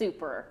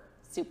super,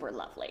 super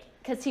lovely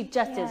because he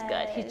just is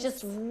good. He's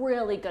just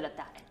really good at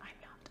that. And I'm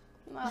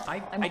not. I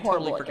horrible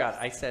totally at forgot.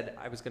 gifts. I said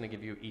I was going to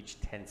give you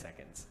each 10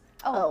 seconds.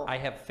 Oh. I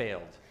have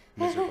failed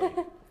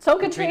miserably. So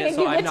Katrina,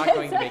 so you I'm get not 10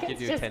 going to make you seconds.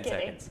 do Just 10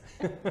 kidding.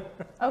 seconds.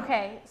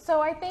 Okay,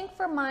 so I think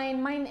for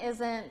mine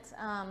isn't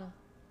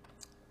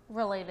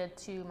related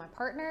to my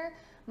partner.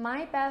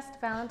 My best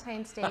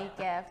Valentine's Day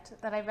gift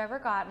that I've ever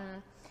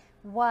gotten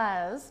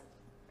was,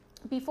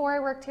 before I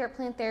worked here at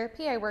Plant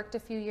Therapy, I worked a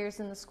few years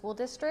in the school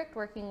district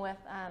working with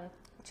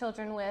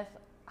children with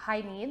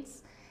high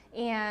needs.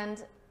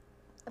 And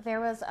there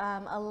was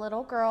a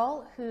little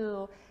girl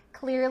who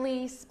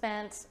clearly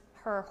spent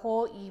her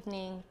whole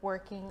evening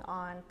working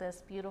on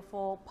this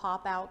beautiful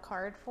pop-out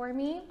card for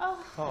me.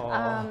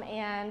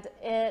 And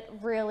it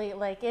really,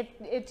 like,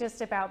 it just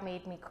about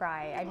made me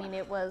cry. I mean,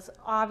 it was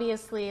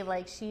obviously,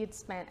 like, she had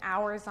spent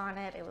hours on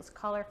it. It was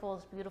colorful, it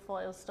was beautiful.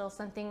 It was still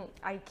something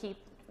I keep,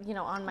 you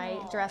know, on my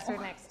dresser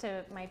next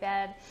to my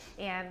bed.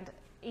 And,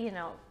 you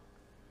know,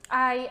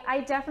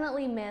 I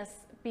definitely miss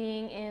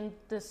being in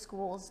the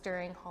schools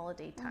during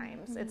holiday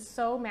times. It's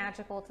so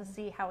magical to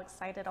see how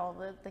excited all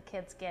the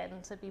kids get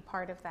and to be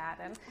part of that.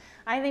 And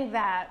I think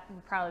that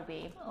would probably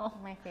be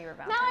my favorite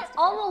Now Valentine's I Day.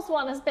 almost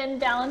want to spend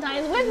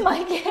Valentine's with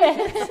my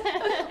kids.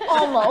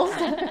 Almost.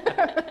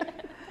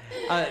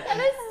 That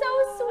is so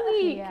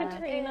sweet, Yeah.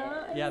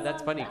 Katrina. Yeah,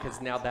 that's funny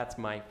because now that's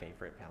my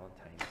favorite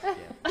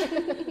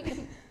Valentine's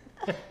gift.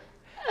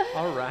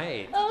 All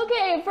right.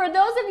 Okay, for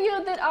those of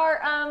you that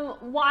are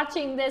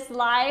watching this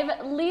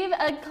live, leave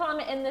a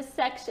comment in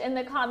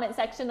the comment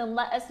section and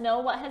let us know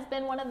what has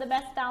been one of the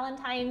best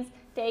Valentine's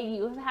Day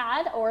you've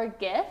had or a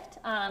gift.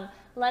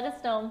 Let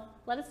us know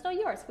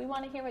yours. We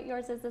want to hear what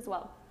yours is as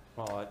well.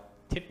 Well,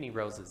 Tiffany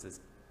Rose's is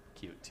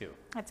cute too.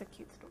 That's a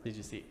cute story. Did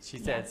you see? She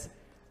says,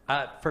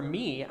 for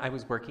me, I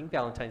was working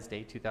Valentine's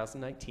Day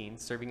 2019,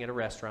 serving at a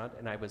restaurant,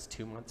 and I was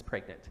 2 months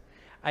pregnant.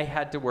 I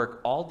had to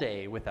work all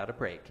day without a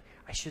break.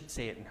 I should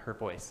say it in her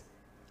voice.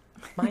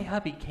 My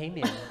hubby came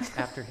in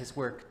after his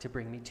work to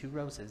bring me 2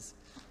 roses,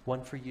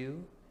 one for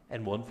you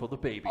and one for the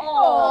baby.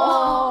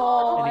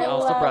 Oh, and he I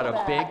also love brought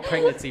a big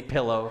pregnancy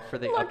pillow for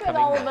the Look at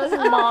upcoming all of months.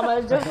 us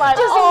mamas just like,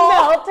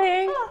 Just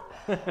melting.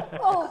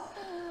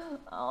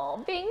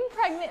 Oh, being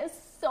pregnant is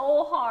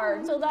so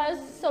hard. So that is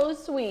so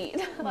sweet.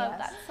 Love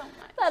that so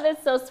much. That is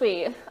so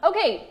sweet.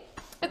 Okay.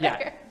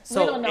 Yeah. We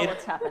don't know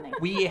what's happening.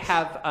 We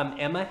have,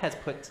 Emma has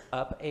put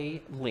up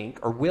a link,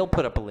 or will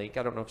put up a link,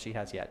 I don't know if she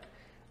has yet,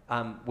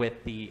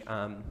 with the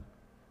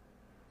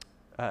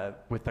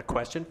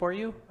question for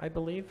you, I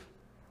believe.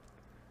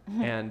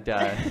 And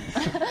I'm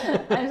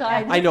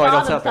sorry, I know, I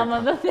don't sound some very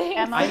of the things.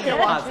 Emma, I'm you're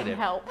positive. watching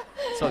help.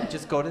 So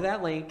just go to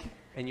that link,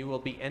 and you will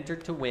be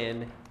entered to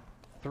win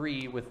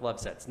 3 with love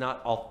sets.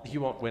 Not all,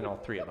 you won't win all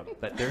 3 of them,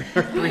 but there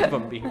are 3 of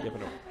them being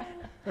given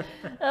away.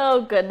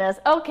 Oh, goodness.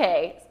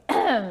 Okay.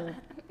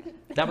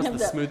 That was the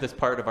smoothest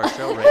part of our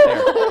show right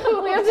there.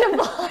 We have to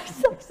pull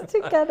ourselves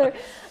together.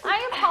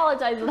 I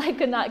apologize that I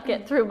could not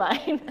get through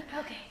mine.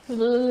 Okay.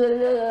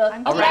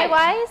 All right.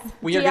 DIYs?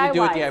 We are going to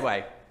do a DIYs.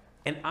 DIY.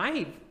 And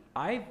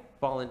I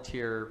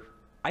volunteer,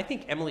 I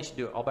think Emily should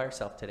do it all by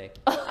herself today.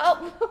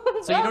 Oh.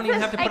 So you don't even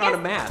have to put on a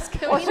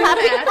mask. Well, happy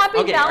Okay,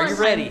 are you Valentine's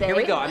ready? Day. Here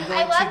we go. I'm going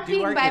I love to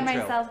do our being by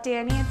intro. myself,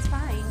 Danny. It's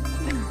fine.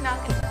 I'm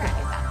not going to cry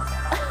about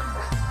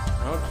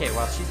Okay,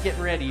 while she's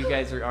getting ready, you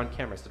guys are on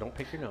camera, so don't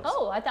pick your nose.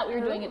 Oh, I thought we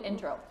were doing an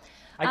intro.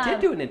 I did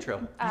do an intro.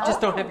 You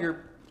just don't have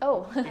your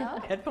Oh.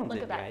 headphones Look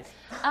in, at that.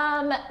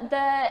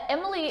 guys.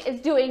 Emily is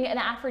doing an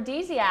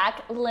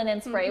aphrodisiac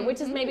linen spray, which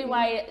is maybe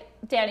why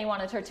Danny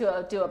wanted her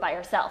to do it by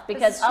herself,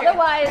 because is true.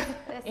 otherwise,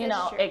 This you is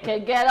know, true. it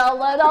could get a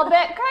little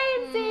bit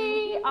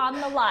crazy on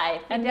the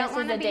live. And don't this is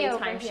wanna a be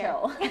over daytime here.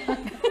 show.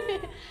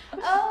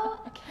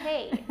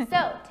 Okay,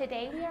 so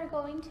today we are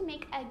going to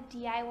make a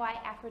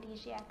DIY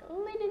aphrodisiac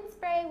linen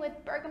spray with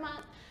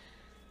bergamot,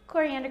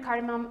 coriander,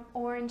 cardamom,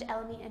 orange,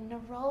 elemi, and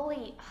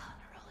neroli. Oh,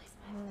 neroli's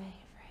my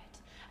favorite.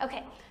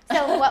 Okay,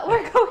 so what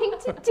we're going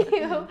to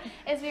do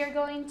is we are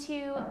going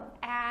to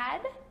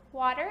add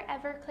water,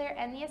 Everclear,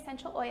 and the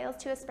essential oils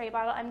to a spray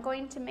bottle. I'm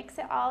going to mix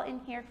it all in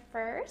here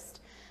first.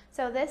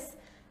 So this,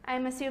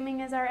 I'm assuming,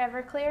 is our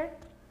Everclear.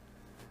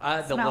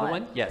 The Smell little it.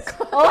 one? Yes.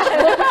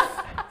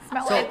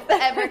 Smell So- it. It's the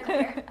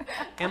Everclear.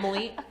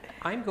 Emily,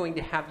 I'm going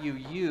to have you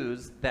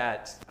use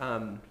that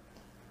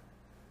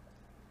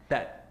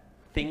that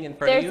thing in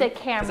front There's of you. a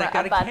camera 'cause I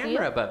got above a you.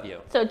 camera above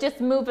you. So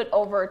just move it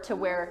over to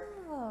where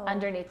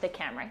underneath the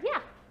camera. Yeah.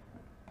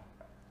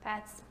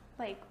 That's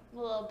like a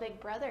little Big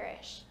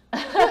Brother-ish.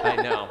 I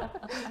know.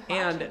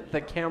 And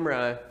the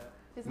camera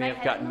Is may my have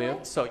head gotten in the way?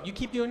 moved. So you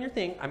keep doing your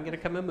thing. I'm going to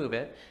come and move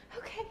it.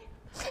 Okay.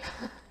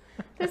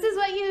 This is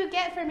what you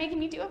get for making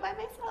me do it by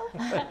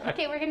myself.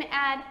 Okay, we're gonna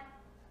add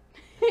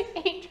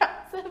 8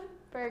 drops of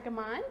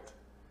bergamot.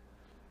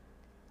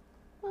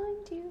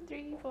 1, 2,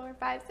 3, 4,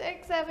 5,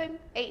 6, 7,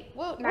 8.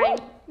 Whoa, 9.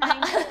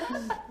 9.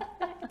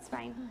 It's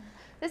fine.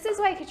 This is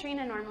why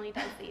Katrina normally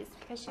does these,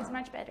 because she's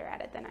much better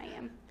at it than I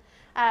am.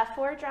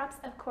 4 drops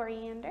of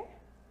coriander.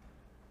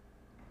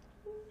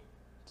 1,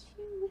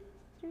 2,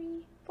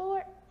 3,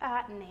 4.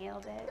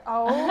 Nailed it.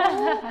 Oh.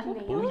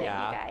 Nailed it,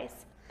 yeah. you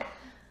guys.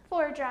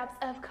 4 drops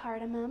of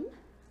cardamom.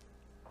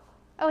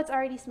 Oh, it's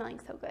already smelling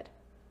so good.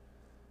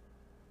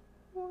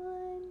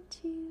 1,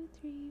 2,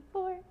 3,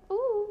 4.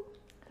 Ooh,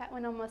 that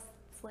one almost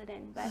slid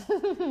in, but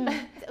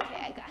it's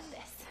okay, I got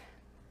this.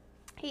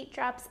 8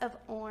 drops of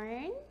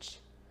orange.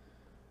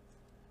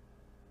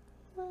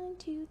 1,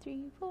 2,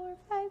 3, 4,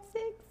 5,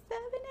 6,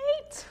 7,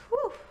 8.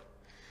 Whew.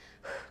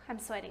 I'm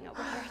sweating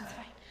over here, it's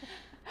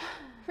fine.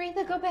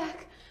 Rita, go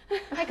back.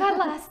 I got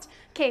lost.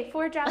 Okay,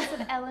 4 drops of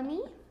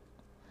elemi.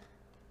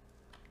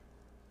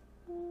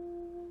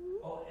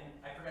 Oh, and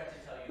I forgot to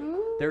tell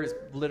you, there is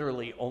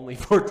literally only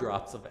 4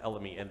 drops of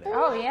elemi in there.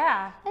 Oh,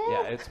 yeah.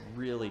 Yeah, it's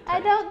really I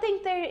tiny. don't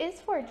think there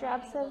is 4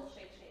 drops of.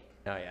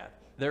 Oh, yeah.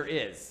 There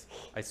is.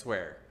 I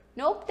swear.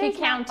 Nope, They there's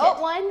not. counted.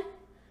 Oh, 1.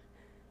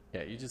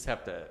 Yeah, you just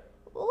have to.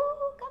 Ooh,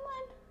 come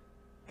on.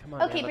 Come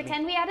on. Okay, Elemi.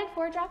 pretend we added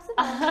 4 drops of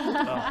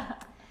elemi. Oh.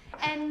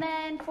 And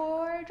then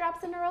 4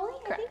 drops of neroli,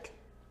 I Correct. think.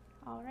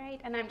 All right,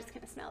 and I'm just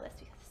going to smell this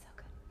because it's so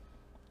good.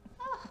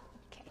 Oh,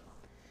 okay.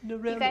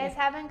 Neroli. You guys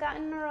haven't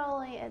gotten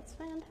neroli. It's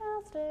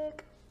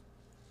fantastic.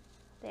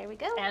 There we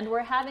go. And we're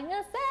having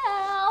a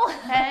sale.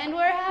 And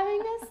we're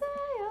having a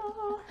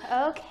sale.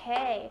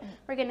 Okay,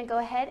 we're gonna go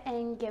ahead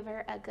and give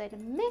her a good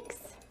mix.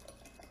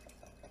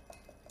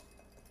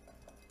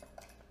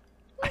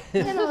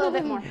 And a little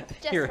bit more,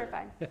 just Here. for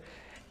fun.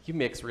 You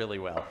mix really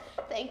well.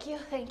 Thank you,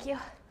 thank you.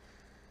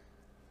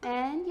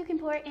 And you can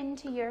pour it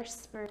into your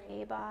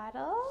spray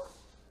bottle.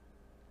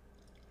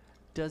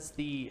 Is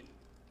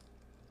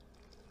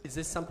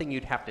this something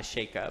you'd have to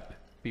shake up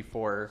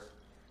before?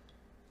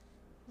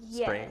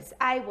 Spraying? Yes,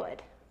 I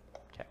would.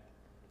 Okay.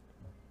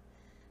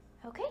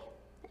 Okay,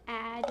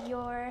 add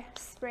your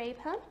spray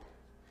pump.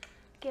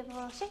 Give a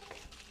little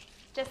shake,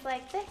 just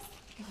like this.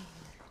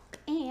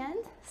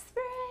 And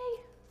spray.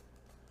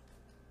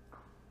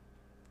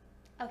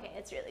 Okay,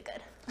 it's really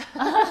good.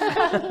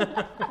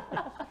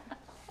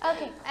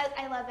 Okay,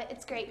 I love it.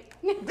 It's great.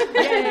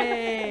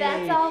 Yay!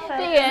 That's all, The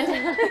folks.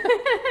 end.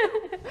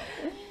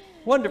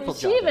 Wonderful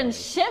She job. even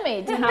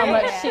shimmied how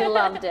much she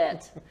loved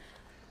it.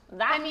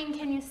 I mean,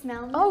 can you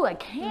smell me? Oh, I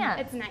can't.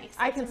 It's nice.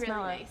 I It's can really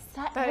smell it.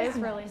 nice. That is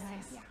really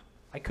nice.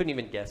 I couldn't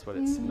even guess what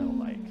it smelled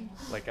like.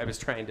 Like I was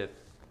trying to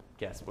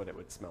guess what it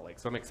would smell like.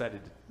 So I'm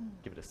excited to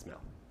give it a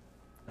smell,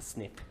 a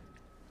sniff.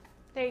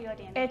 There you go,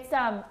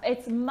 Dan.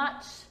 It's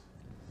much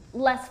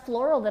less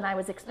floral than I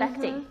was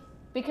expecting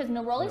because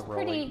neroli's Neroli.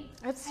 pretty.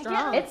 It's I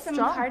strong. get It's some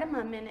strong.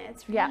 cardamom in it.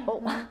 It's really Yeah.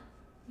 Oh,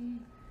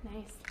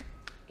 nice.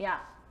 yeah.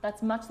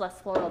 That's much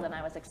less floral than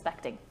I was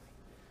expecting.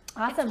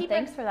 Awesome. keeper.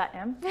 Thanks for that,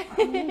 Em.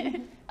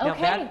 Now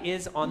Okay. that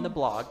is on the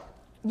blog.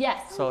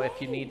 Yes. So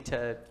if you need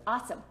to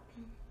Awesome.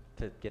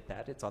 get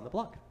that, it's on the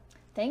blog.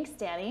 Thanks,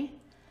 Danny.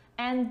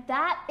 And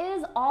that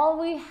is all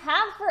we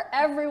have for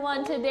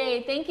everyone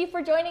today. Thank you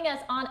for joining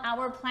us on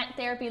our Plant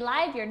Therapy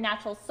Live, your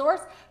natural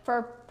source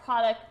for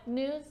product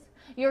news.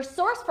 Your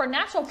source for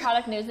natural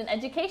product news and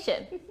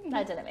education.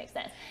 That didn't make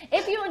sense.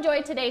 If you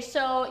enjoyed today's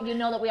show, you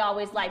know that we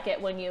always like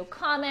it when you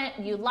comment,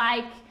 you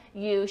like,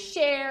 you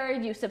share,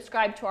 you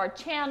subscribe to our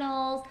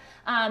channels,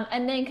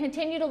 and then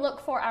continue to look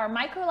for our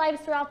micro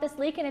lives throughout this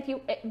week. And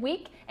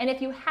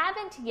if you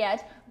haven't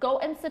yet, go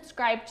and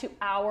subscribe to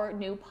our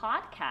new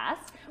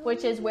podcast,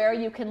 which is where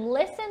you can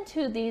listen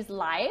to these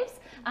lives.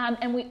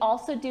 And we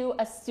also do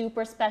a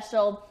super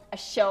special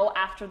show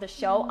after the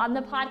show on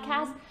the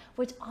podcast,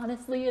 which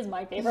honestly is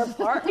my favorite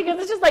part because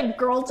it's just like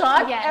girl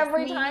talk Yes,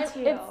 every me time. too.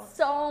 It's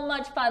so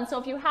much fun. So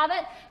if you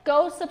haven't,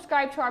 go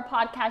subscribe to our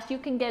podcast. You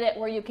can get it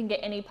where you can get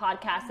any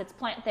podcast. It's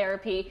Plant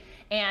Therapy,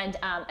 and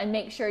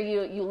make sure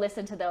you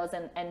listen to those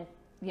and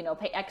you know,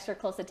 pay extra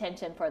close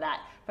attention for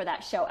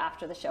that show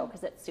after the show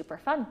because it's super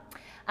fun.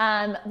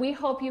 We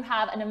hope you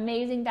have an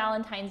amazing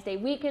Valentine's Day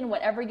weekend,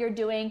 whatever you're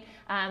doing.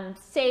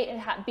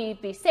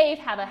 Be safe.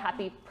 Have a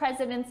happy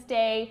President's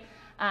Day.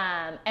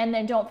 And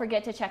then don't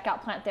forget to check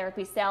out Plant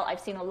Therapy Sale. I've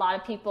seen a lot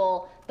of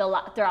people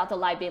throughout the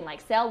live being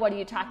like, Sale, what are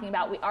you talking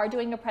about? We are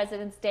doing a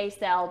President's Day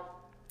sale,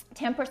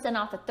 10%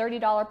 off a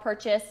 $30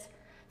 purchase,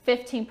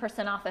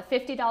 15% off a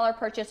 $50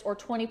 purchase, or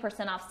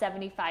 20% off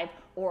 75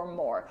 or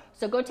more.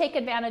 So go take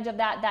advantage of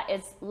that. That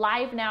is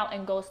live now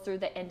and goes through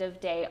the end of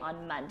day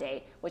on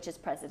Monday, which is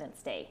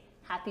President's Day.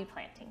 Happy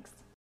plantings.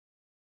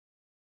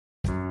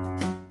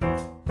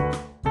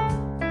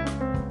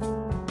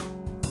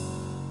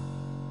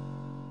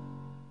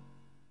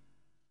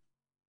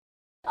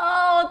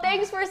 Oh,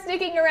 thanks for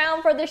sticking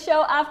around for the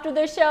show after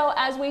the show.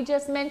 As we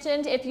just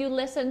mentioned, if you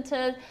listen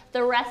to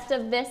the rest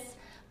of this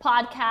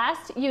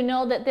podcast, you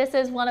know that this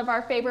is one of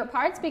our favorite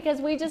parts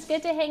because we just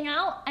get to hang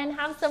out and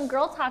have some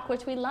girl talk,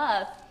 which we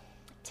love.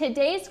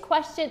 Today's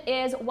question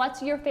is,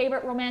 what's your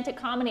favorite romantic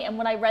comedy? And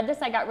when I read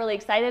this, I got really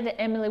excited. And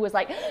Emily was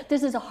like,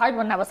 this is a hard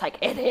one. And I was like,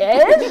 it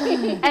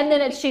is? And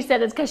then she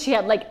said it's because she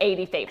had like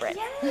 80 favorites.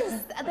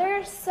 Yes, there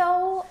are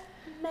so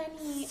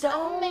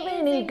many,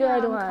 many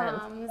good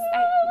rom-coms.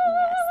 Yes.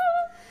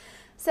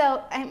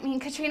 So, I mean,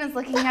 Katrina's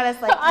looking at us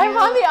like, I'm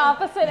on the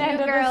opposite you end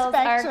of the girls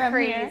are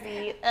spectrum here.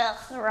 crazy. Ugh,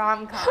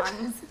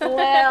 rom-coms.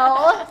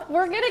 Well,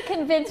 we're going to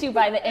convince you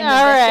by the end of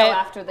All the show right.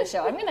 after the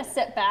show. I'm going to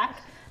sit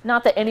back.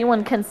 Not that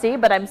anyone can see,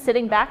 but I'm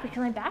sitting back because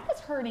my back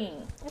is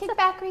hurting. Kick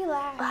back,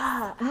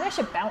 relax. Maybe I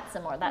should bounce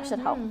some more. That should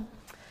help.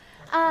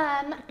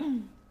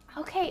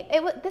 Okay,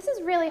 this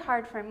is really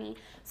hard for me.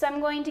 So I'm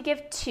going to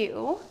give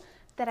two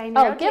that I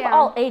narrowed Oh, give down.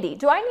 all 80.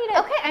 Do I need it?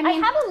 Okay, I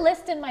mean- I have a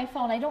list in my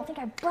phone. I don't think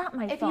I brought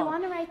my If phone. you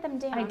want to write them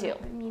down, I do.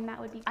 I mean, that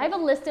would be great. I have a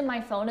list in my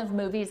phone of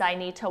movies I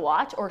need to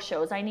watch or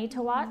shows I need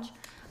to watch.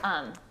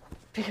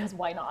 Because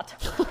why not?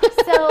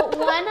 So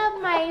one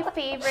of my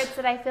favorites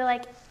that I feel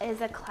like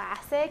is a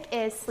classic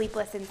is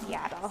Sleepless in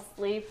Seattle.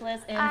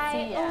 Sleepless in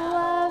I Seattle.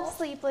 love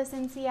Sleepless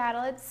in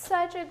Seattle. It's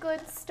such a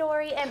good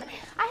story. And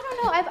I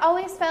don't know, I've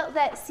always felt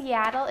that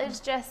Seattle is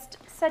just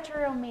such a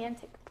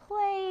romantic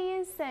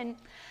place. And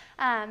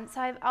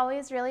so I've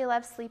always really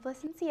loved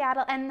Sleepless in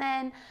Seattle. And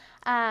then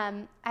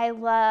I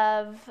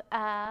love,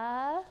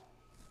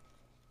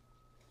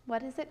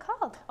 what is it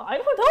called? I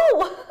don't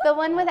know. The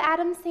one with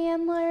Adam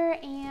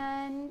Sandler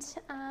and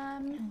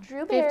Drew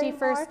 50 Barrymore.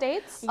 First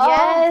Dates?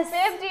 Yes.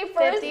 50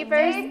 50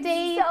 First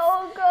Dates.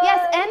 So good.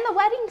 Yes, and The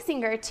Wedding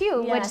Singer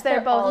too, Yes, which they're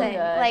they're all both in.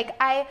 good.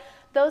 Like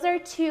those are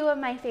two of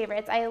my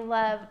favorites. I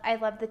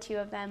love the two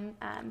of them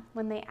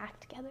when they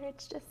act together.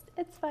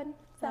 It's fun.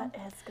 So. That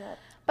is good.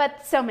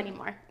 But so many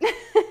more.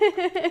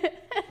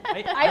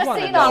 I've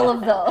wanna seen know. all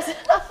of those.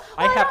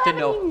 I have to Any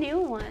know. new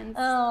ones.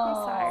 Oh. I'm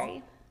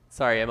sorry.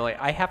 Sorry, Emily.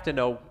 I have to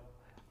know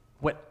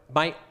what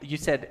you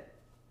said.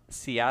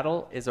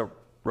 Seattle is a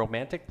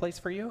romantic place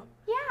for you?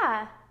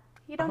 Yeah.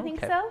 You don't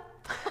think Okay. so?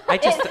 I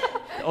just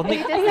only.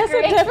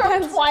 It's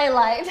from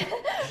Twilight.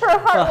 Her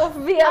heart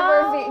will be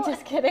ever Oh. be.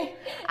 Just kidding.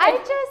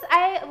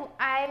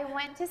 I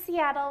went to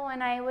Seattle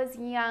when I was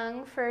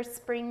young for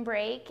spring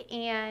break,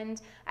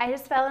 and I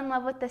just fell in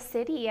love with the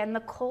city and the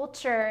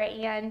culture,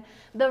 and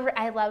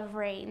I love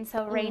rain.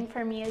 So rain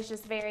for me is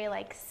just very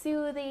like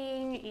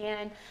soothing,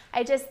 and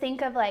I just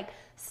think of like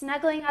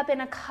snuggling up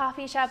in a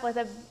coffee shop with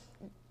a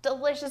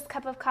delicious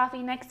cup of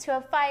coffee next to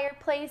a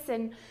fireplace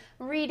and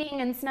reading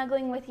and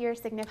snuggling with your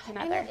significant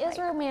And other. it is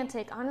Like,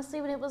 romantic.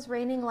 Honestly, when it was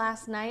raining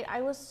last night, I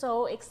was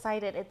so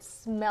excited. It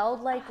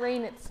smelled like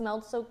rain. It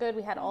smelled so good.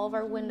 We had all of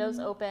our windows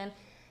open.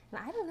 And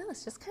I don't know,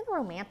 it's just kind of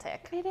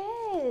romantic. It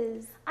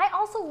is. I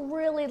also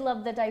really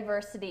love the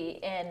diversity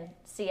in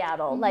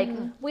Seattle. Like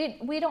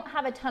we don't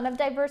have a ton of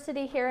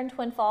diversity here in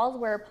Twin Falls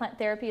where plant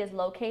therapy is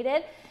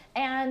located.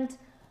 And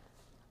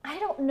I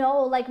don't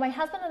know, like my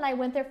husband and I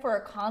went there for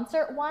a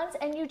concert once,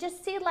 and you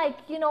just see like,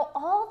 you know,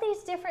 all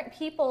these different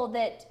people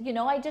that, you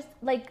know, I just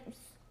like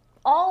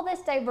all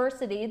this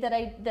diversity that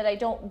I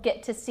don't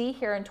get to see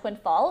here in Twin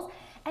Falls.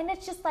 And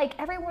it's just like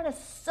everyone is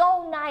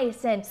so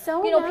nice, and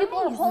So you know, people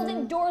are nice.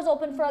 holding doors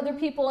open for other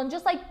people and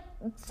just like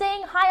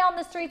saying hi on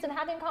the streets and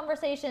having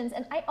conversations.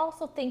 And I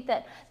also think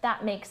that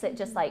that makes it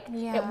just like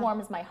it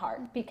warms my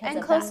heart because And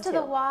of close that to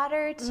the too.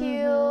 water too,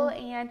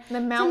 and The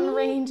mountain me-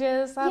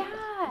 ranges, yeah.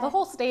 the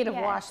whole state of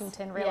Yes.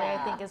 Washington really, I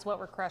Yeah. think, is what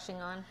we're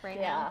crushing on right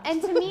Yeah. now.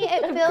 And to me,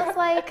 it feels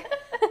like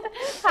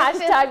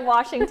Hashtag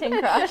Washington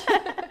Crush.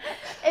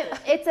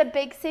 it's a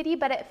big city,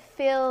 but it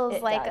feels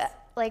It like does.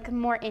 like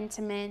more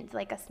intimate,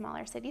 like a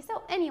smaller city.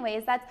 So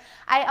anyways,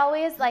 I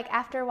always, like,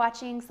 after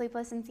watching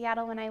Sleepless in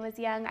Seattle when I was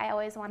young, I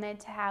always wanted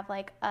to have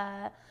like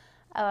a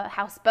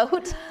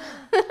houseboat.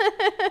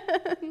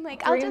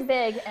 Like Dream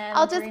big and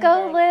I'll just dream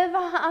go big. live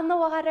on the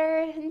water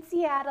in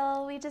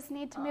Seattle. We just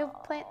need to move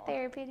plant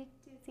therapy to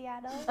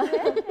Seattle.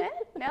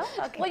 No?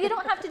 Okay. Well, you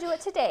don't have to do it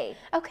today.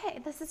 Okay,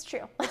 this is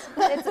true.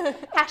 It's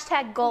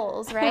hashtag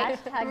goals, right?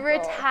 Hashtag goals.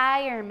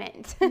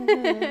 Retirement.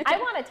 I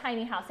want a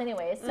tiny house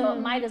anyway, so it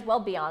might as well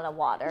be on a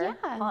water.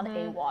 Yeah. On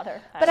a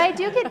water. But I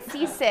do get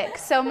seasick,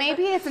 so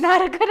maybe it's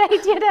not a good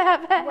idea to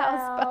have a Well,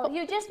 houseboat.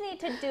 you just need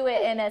to do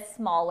it in a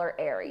smaller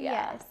area.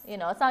 Yes. You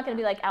know, it's not going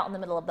to be like out in the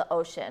middle of the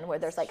ocean where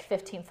there's like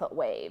 15-foot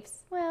waves.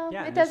 Well,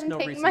 Yeah, it and there's doesn't no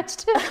take reason-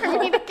 much for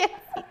me to get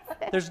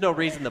seasick. There's no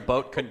reason the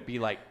boat couldn't be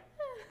like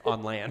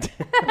on land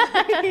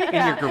in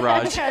your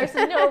garage. There's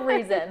no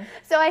reason.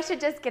 So I should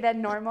just get a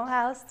normal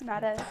house,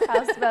 not a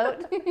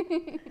houseboat.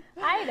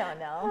 I don't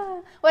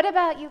know. What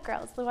about you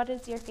girls? What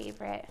is your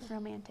favorite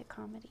romantic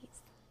comedies?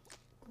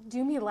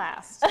 Do me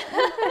last,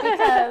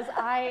 because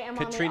I am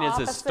Katrina's on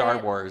the is opposite Star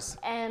Wars.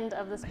 end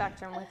of the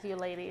spectrum with you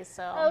ladies.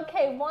 So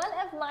Okay, one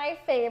of my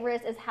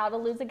favorites is How to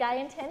Lose a Guy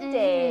in 10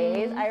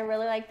 Days. I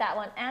really like that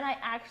one. And I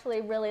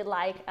actually really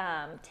like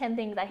 10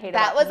 Things I Hate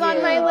That About was on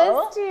You, my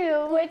list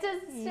too. which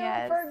is super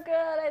Yes. good.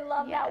 I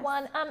love that Yes.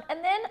 one.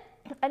 And then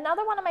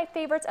another one of my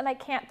favorites, and I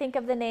can't think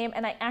of the name,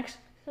 and I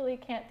actually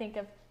can't think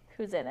of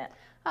who's in it.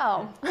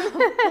 Oh.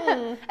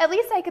 At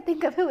least I could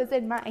think of who was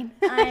in mine.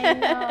 I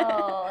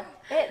know.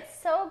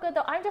 It's so good,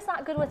 though. I'm just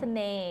not good with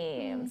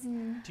names.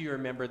 Do you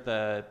remember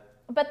the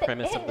But the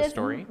premise of end the is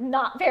story?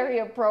 not very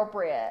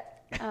appropriate.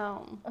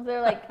 Oh.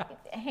 They're like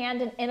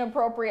handing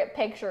inappropriate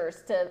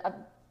pictures to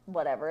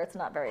whatever. It's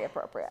not very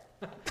appropriate.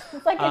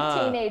 It's like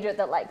a teenager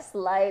that like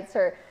slides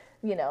her,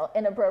 you know,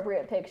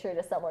 inappropriate picture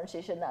to someone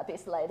she should not be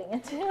sliding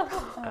into.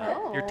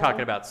 You're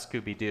talking about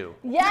Scooby-Doo.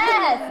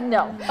 Yes.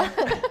 No.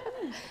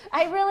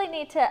 I really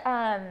need to.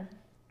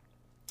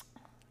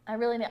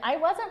 I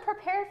wasn't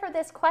prepared for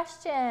this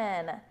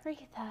question.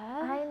 Rita.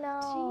 I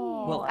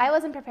know. Well, I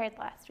wasn't prepared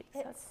last week,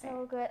 so It's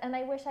so good, and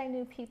I wish I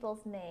knew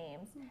people's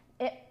names.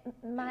 It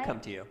might Come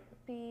to you.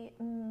 be.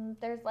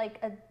 There's like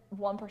a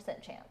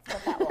 1% chance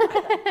that will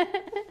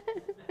happen.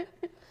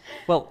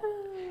 Well,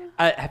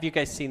 have you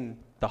guys seen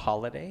The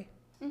Holiday?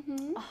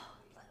 Mm-hmm. Oh,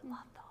 I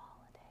love The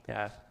Holiday.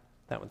 Yeah,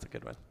 that one's a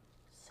good one.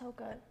 So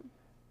good.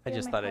 I Yeah,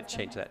 just my thought I'd husband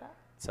change likes that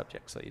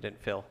subject so you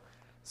didn't feel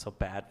so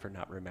bad for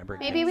not remembering.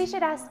 Maybe things. we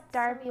should ask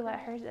Darby what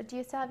hers. Do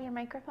you still have your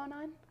microphone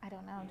on? I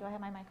don't know. Do I have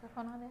my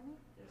microphone on, Amy?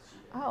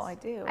 Oh, I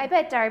do. I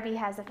bet Darby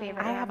has a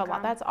favorite. I have a lot.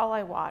 rom-com. That's all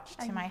I watch,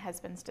 to my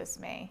husband's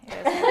dismay, is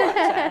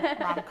I watch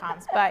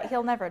rom-coms. But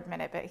he'll never admit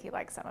it, but he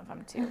likes some of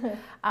them too.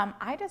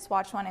 I just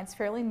watched one. It's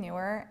fairly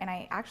newer, and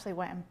I actually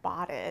went and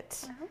bought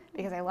it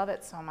because I love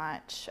it so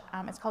much.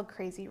 It's called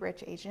Crazy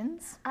Rich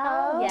Asians.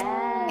 Oh, yes.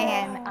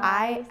 And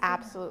I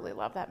absolutely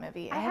love that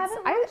movie. I And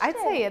haven't I'd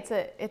watched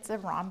say it's a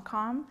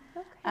rom-com.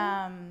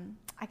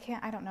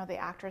 I don't know the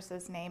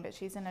actress's name, but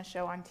she's in a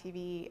show on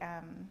TV.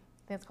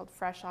 I think it's called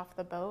Fresh Off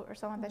the Boat or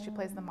something like that. She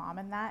plays the mom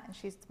in that, and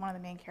she's one of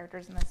the main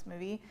characters in this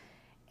movie.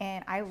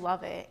 And I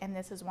love it. And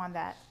this is one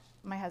that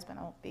my husband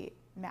will be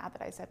mad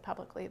that I said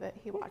publicly, but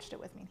he watched it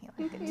with me and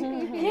he liked it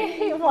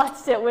too. He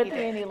watched it with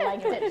me and he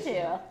liked it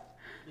too.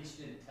 You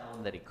didn't tell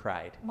him that he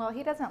cried. Well,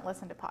 he doesn't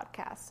listen to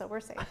podcasts, so we're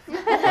safe.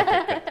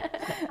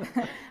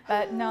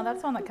 But no,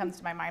 that's one that comes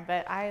to my mind.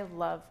 But I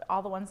love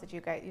all the ones that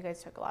you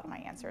guys took a lot of my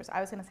answers. I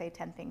was going to say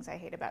 10 Things I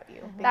Hate About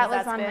You. That because was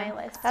that's on been-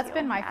 my list, That's too.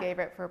 been my Yeah.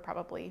 favorite for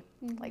probably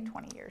like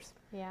 20 years.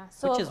 yeah.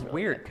 So Which is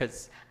weird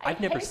because I've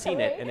never hate seen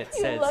the it way and it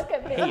you says look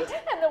at me hate.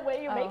 and the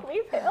way you make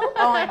me feel.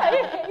 Oh, I know.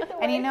 hate the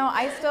And way you know,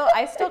 I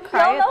still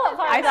cry. know what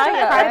part I that still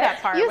is, cry right?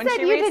 that part You when said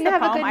she you reads didn't the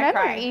have a poem. good I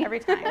cry memory. every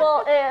time.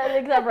 Well,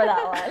 except for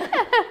that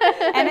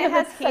one. And it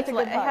has It's Heath. such a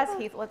good It has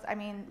part. Heath. I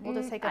mean, we'll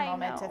just take a I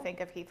moment to know. think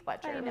of Heath I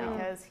Ledger know.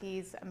 because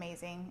he's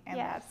amazing, and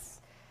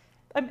Yes.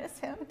 I miss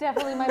him.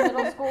 Definitely my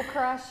middle school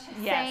crush.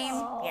 Yes.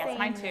 Same. Yes, Same.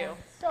 mine too.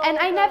 So And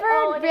I good. never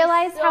Oh, and he's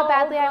realized how so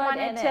badly I good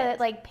wanted in to it.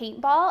 like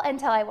paintball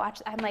until I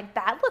watched. I'm like,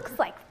 that looks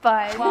like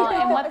fun. Well,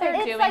 and what they're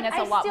It's doing like, is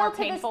a lot more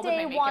painful I still than to they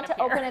this make day want it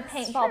to open a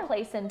appear. paintball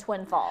place in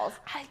Twin Falls,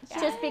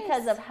 just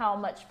because Yes. of how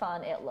much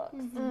fun it looks.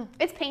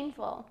 It's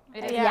painful.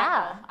 It is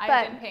Yeah, painful. I've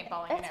but been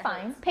paintballing. it's and it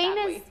fine. hurts Pain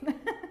badly. is fun.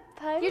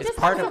 You It's just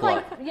part have of some,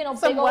 life. like,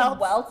 Some big old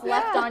welts. welts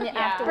left on you Yeah.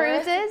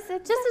 afterwards. Bruises.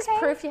 It's Just okay. as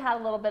proof you had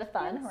a little bit of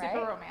fun, Super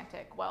right?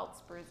 romantic.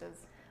 Welts,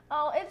 bruises.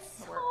 Oh, it's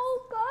so Works.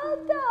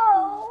 good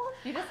though.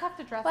 You just have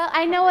to dress. Well,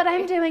 I know what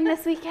I'm doing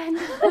this weekend.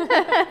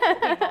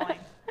 Paintballing.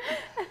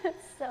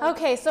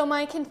 Okay, so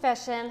my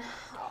confession,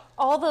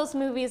 all those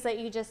movies that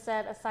you just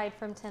said, aside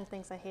from 10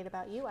 Things I Hate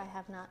About You, I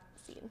have not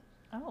seen.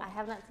 Oh. I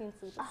have not seen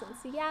Sleepless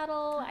in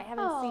Seattle. I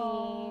haven't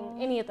Oh.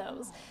 seen any of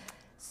those.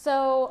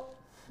 So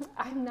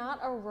I'm not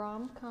a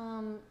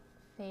rom-com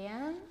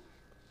fan,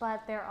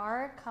 but there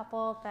are a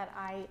couple that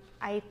I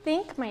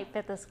think might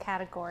fit this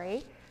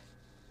category.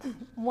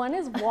 One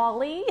is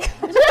Wall-E.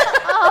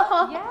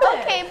 Yes.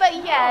 Okay, but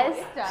yes.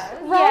 It does.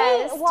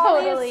 Yes,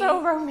 Wall-E totally. is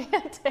so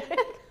romantic.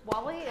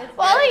 Wall-E is.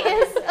 Wally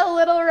is a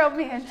little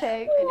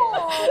romantic.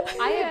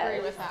 I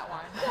agree with that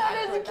one.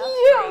 That is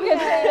Actually, cute,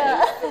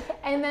 Katrina.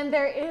 And then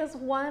there is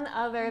one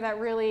other that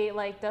really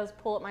like does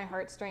pull at my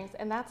heartstrings,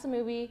 and that's a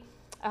movie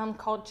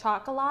called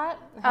Chocolat.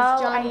 It has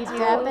Oh, Johnny I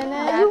do. Depp in it.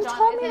 Yeah, You John-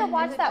 told me is to it-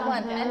 watch is it that John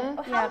one. Depp? And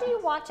how do you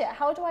watch it?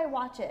 How do I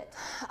watch it?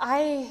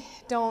 I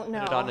don't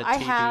know. it on a I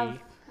TV.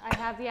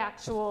 have the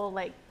actual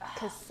like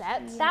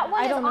cassette. That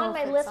one I is don't know on if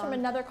my it's list from on-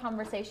 another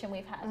conversation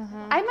we've had.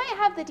 I might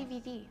have the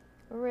DVD.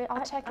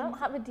 I'll check I don't and-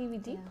 have a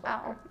DVD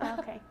player. Oh,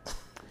 okay.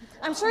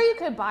 I'm sure you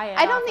could buy it.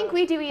 I don't off think of-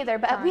 we do either,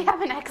 but we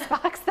have an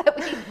Xbox that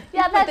we.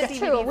 Yeah, put the that's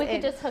true. DVDs We could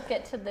in. just hook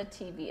it to the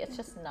TV. It's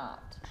just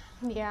not.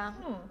 Yeah,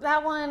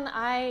 that one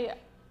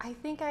I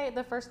think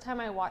the first time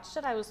I watched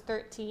it I was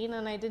 13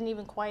 and I didn't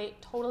even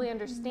quite totally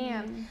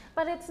understand.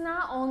 But it's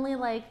not only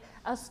like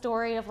a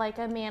story of like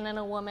a man and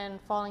a woman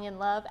falling in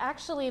love.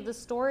 Actually, the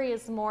story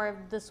is more of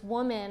this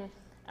woman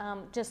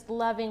just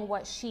loving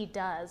what she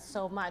does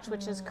so much,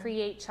 which is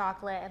create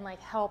chocolate and like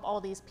help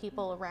all these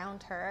people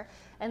around her.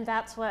 And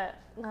that's what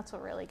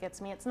really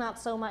gets me. It's not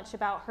so much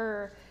about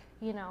her,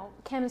 you know,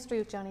 chemistry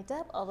with Johnny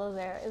Depp, although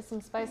there is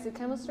some spicy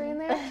chemistry in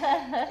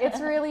there. It's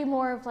really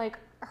more of like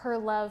her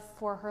love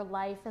for her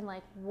life and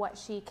like what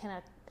she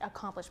can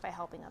accomplish by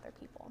helping other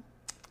people.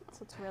 So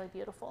it's really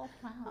beautiful.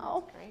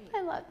 Oh, great.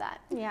 I love that.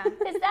 Yeah.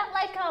 Is that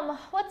like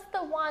what's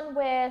the one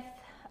with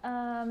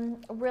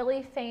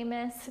really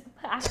famous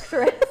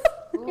actress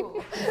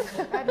Ooh,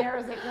 that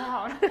narrows it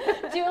down.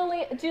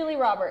 Julie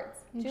Roberts?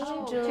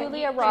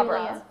 Julia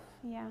Roberts.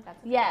 Yeah.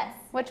 Yes.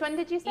 Which one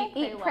did you say?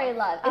 Eat, Pray,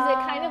 Love. Is it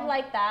kind of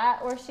like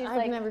that, where she's I've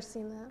like never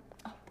seen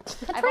that.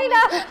 Katrina?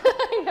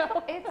 I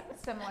know.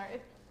 It's similar.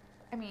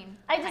 I mean,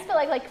 I just feel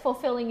like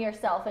fulfilling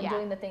yourself and Yeah.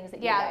 doing the things that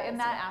you yeah, love. in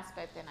that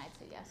aspect, then I'd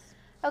say yes.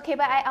 Okay,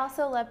 but I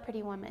also love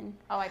Pretty Woman.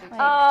 Oh, I do too. Oh,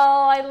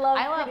 I love.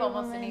 I love Pretty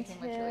almost Woman anything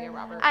with too. Julia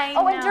Roberts. I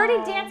Oh, and know.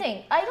 Dirty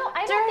Dancing. I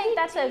don't think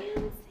that's a.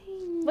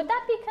 Dancing. Would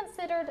that be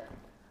considered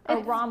a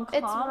rom com?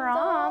 It's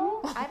rom.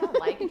 I don't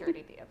like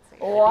Dirty Dancing.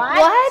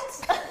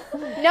 What?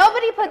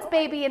 Nobody puts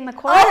Baby in the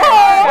corner.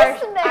 Oh, Or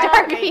snap. I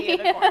like Baby in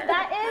the corner.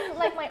 That is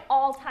like my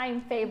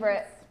all-time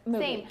favorite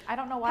movie. Same. I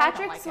don't know why. I don't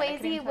Patrick like it. I couldn't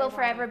Swayze tell you will why.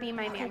 forever be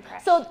my man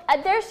crush. So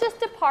there's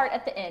just a part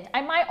at the end.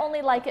 I might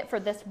only like it for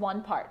this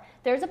one part.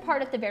 There's a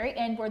part at the very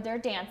end where they're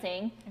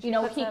dancing. she You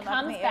know, puts he them up in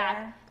comes the back.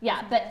 air.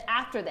 Yeah, but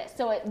after this,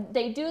 so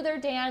they do their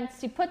dance.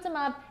 He puts them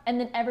up, and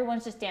then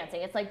everyone's just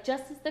dancing. It's like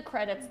just as the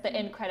credits, the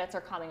end credits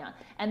are coming on,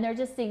 and they're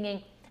just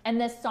singing. And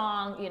this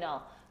song, you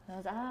know,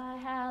 "'Cause I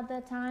had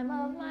the time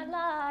of my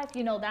life,"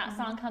 you know, that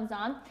song comes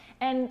on,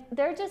 and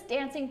they're just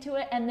dancing to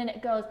it, and then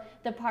it goes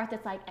the part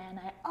that's like, "And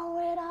I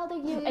owe it all to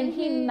you," and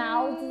he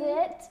mouths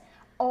it.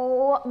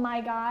 Oh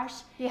my gosh.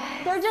 Yes.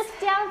 They're just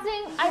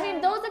dancing. I mean,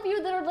 those of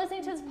you that are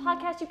listening to this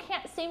podcast, you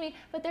can't see me,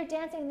 but they're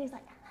dancing, and he's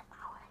like,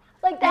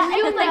 like that.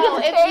 you And, like, know,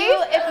 his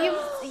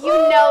if you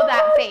know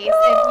that face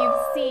if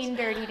you've seen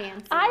Dirty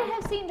Dancing. I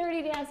have seen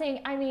Dirty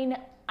Dancing. I mean,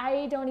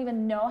 I don't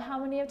even know how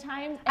many of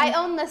times. I and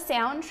own the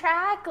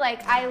soundtrack.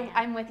 Like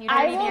I'm with you.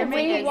 I Dirty will Dancing.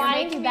 making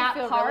rewind me that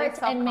feel really part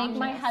and make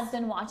my self-conscious.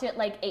 husband watch it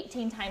like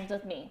 18 times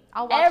with me.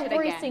 I'll watch Every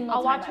it again. single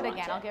I'll time watch I it watch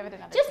again. it. I'll give it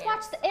another Just chance.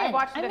 watch the end. I've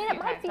watched I it mean, a it few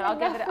might times, be but I'll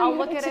give enough it. for I'll you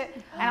look to at it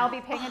and I'll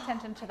be paying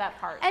attention to that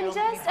part. And so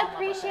it'll just be all over it.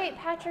 appreciate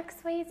Patrick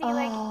Swayze.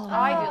 Oh,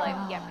 I do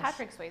like. Yeah,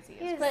 Patrick Swayze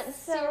is. But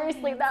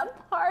seriously,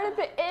 that part at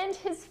the end,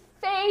 his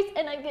face,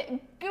 and I get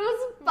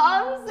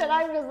goosebumps, and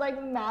I'm just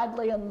like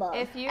madly in love.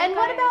 If you And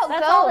what guys- about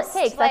That's all it Ghost?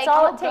 takes. Like, That's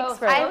all it Ghost. takes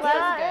for I it. Ghost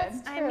love.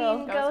 is good. I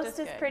mean, Ghost Ghost is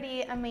is good.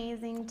 pretty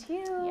amazing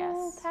too.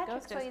 Yes, Patrick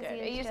Ghost is Swayze good.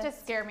 is It used to just-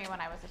 scare me when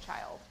I was a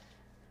child.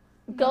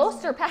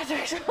 Ghost or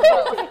Patrick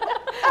Swayze?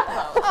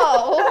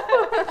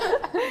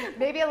 Oh,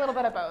 Maybe a little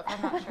bit of both.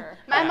 I'm not sure.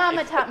 my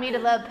mama taught me to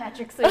love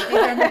Patrick Swayze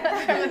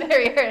from a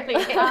very early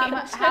age.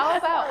 How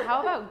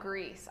about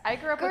Grease? I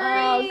grew up with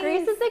Oh,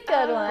 Grease is a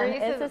good one.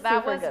 Grease. It's a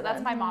super good That's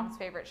one. my mom's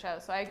favorite show.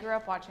 So I grew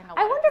up watching a lot.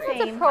 I wonder of if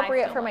Grease. it's Same.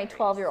 appropriate I for still my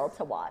love 12-year-old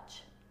to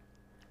watch.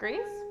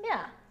 Grease.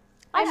 Yeah.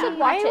 I should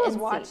watch it I was and see.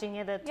 watching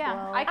it at 12.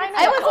 Yeah,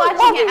 I was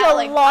watching it at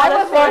like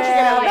I was watching it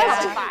at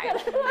Yeah.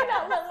 like 5. Why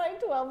not let my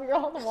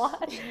 12-year-old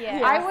watch?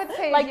 Yeah. I would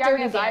say Like as young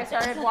Dirty as I Dancing.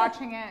 started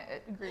watching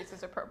it, Grease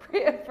is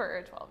appropriate for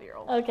a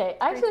 12-year-old. Okay,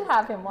 I should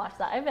have him watch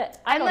that. I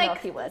bet. I I'm don't like know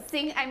if he would.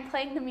 I'm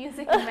playing the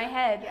music in my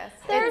head. Yes.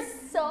 There's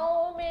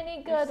so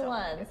many good so many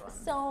ones. good ones.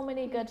 So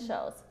many good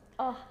shows.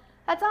 Oh,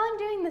 That's all I'm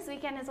doing this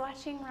weekend is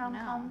watching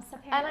rom-coms.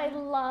 and I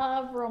Apparently.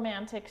 love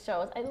romantic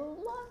shows. I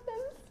love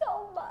them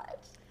so much.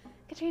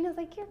 Katrina's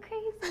like, you're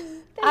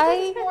crazy.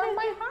 They just warm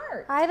my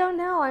heart. I don't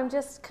know. I'm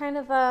just kind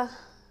of a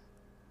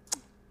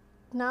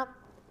not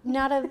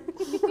a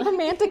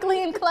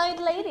romantically inclined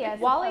lady. I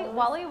Wally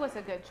suppose. was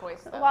a good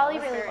choice though. Wally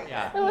That was really very was.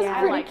 Yeah. It was Yeah, I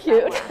pretty liked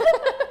cute.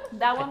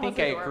 That I one think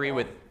was I agree adorable.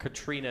 with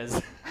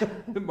Katrina's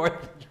more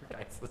than your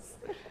guys'.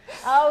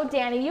 Oh,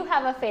 Danny, you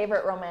have a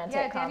favorite romantic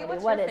Yeah, Danny, comedy.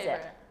 what's What your is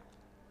favorite?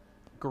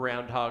 it?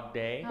 Groundhog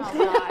Day.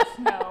 Oh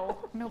gosh,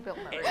 no Bill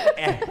Murray.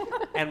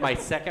 And my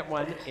second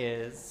one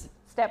is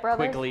Step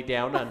Brothers. Quigley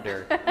Down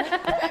Under.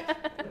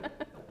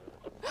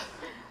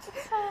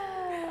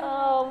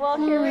 Oh, well,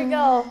 here we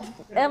go.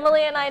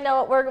 Emily and I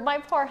know what my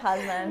poor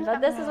husband, but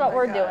this is what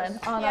we're doing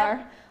on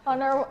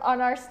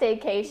our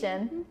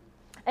staycation.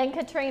 And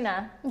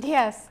Katrina,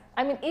 Yes,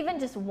 I mean, even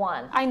just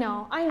one. I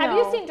know. Have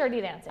you seen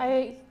Dirty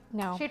Dancing?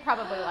 No. She'd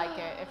probably like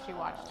it if she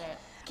watched it.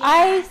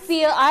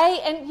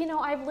 And you know,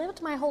 I've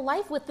lived my whole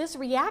life with this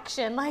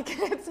reaction. Like,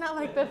 it's not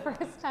like the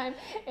first time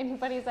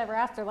anybody's ever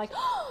asked her, like,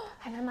 oh,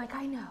 and I'm like,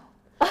 I know.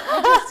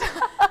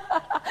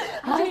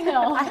 I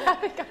know. I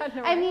haven't gotten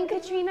it I right. mean,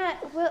 Katrina,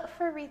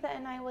 for Retha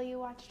and I, will you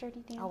watch Dirty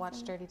Dancing? I'll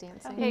watch Dirty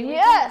Dancing. Okay,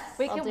 Yes!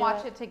 we I'll can do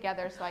watch it. it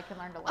together so I can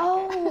learn to like it.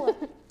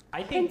 Oh,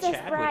 I think Princess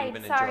Chad Bride.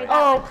 would even Sorry, enjoy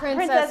that it. Oh,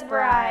 Princess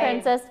Bride.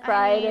 Princess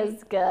Bride I mean,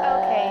 is good.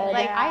 Okay,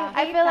 like Yeah.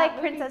 I feel like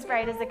Princess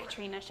Bride is a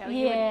Katrina show.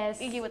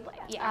 Yes. You would like.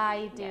 Yeah.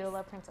 I do Yes.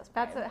 love Princess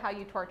Bride. That's how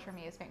you torture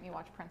me is make me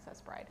watch Princess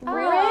Bride.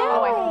 Really?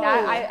 Oh, I think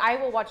that I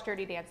will watch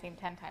Dirty Dancing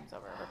 10 times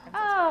over Princess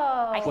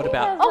Bride. Oh. What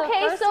about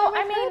Okay, so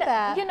I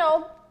mean, you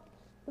know,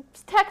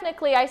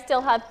 technically I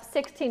still have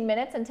 16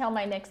 minutes until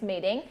my next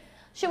meeting.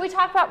 Should we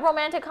talk about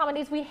romantic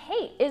comedies we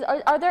hate?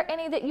 Are there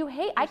any that you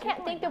hate? I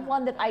can't think of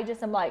one that I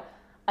just am like,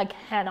 I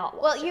cannot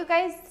watch. Well, you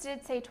guys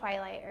did say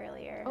Twilight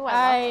earlier. Oh,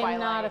 I love I'm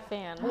not a Twilight.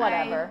 fan.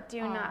 Whatever. I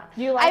do not.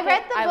 You like I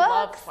read it? the I books.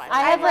 love Twilight.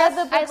 I have read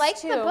the I books,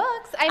 liked the too.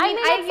 books. I I mean,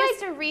 mean, I it's used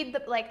to read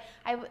the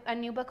a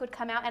new book would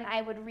come out and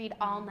I would read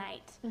all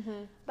night.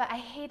 But I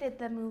hated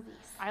the movies.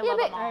 I love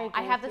but- them all. I I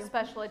agree have with the you.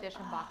 special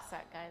edition box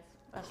set, guys,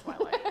 of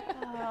Twilight.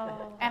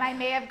 Oh. And I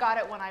may have got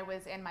it when I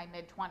was in my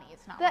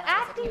mid-20s, not The when I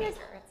was a acting is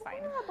teenager. It's fine.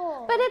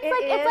 horrible. But it's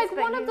It like is,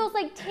 but one of you- those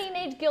like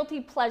teenage guilty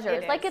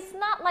pleasures. It Like is. it's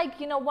not like,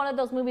 you know, one of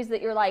those movies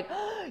that you're like,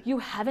 you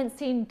haven't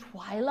seen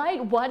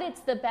Twilight? What?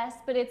 It's the best,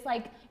 but it's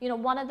like, you know,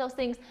 one of those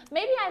things.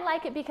 Maybe I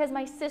like it because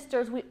my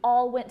sisters, we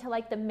all went to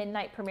like the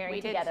midnight premiering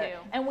We did together.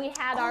 too. And we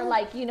had our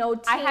like, you know,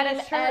 Team I had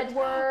a shirt.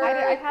 Edward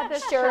I had the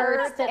shirts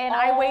shirt, that and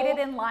I all- waited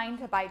in line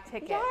to buy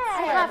tickets.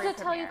 I for have every to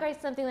tell you premiere.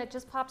 guys something that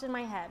just popped in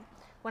my head.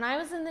 When I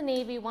was in the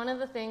Navy, one of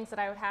the things that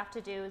I would have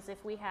to do is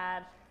if we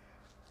had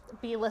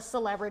B-list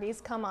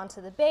celebrities come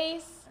onto the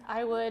base,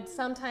 I would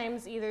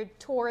sometimes either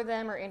tour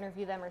them or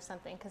interview them or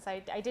something because I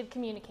did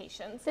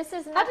communications. This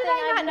is How nothing did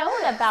I I've not know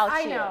known about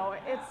I you. know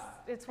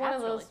it's one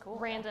of That's those really cool.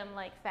 random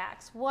like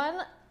facts.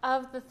 One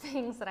of the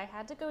things that I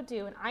had to go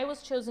do, and I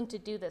was chosen to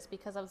do this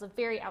because I was a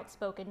very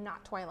outspoken,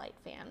 not Twilight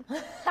fan,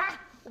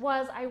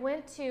 was I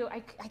went to I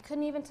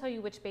couldn't even tell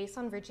you which base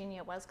on Virginia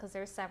it was because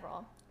there's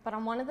several, but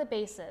on one of the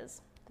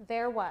bases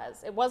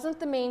it wasn't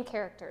the main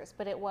characters,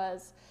 but it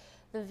was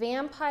the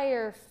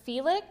vampire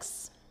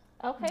Felix.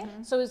 Okay.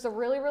 So he was a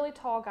really really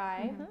tall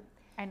guy.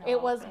 I know. It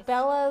was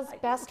Bella's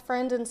best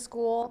friend in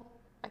school.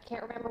 I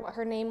can't remember what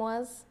her name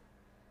was.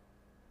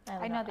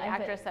 I know the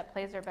actress that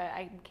plays her, but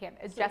I can't.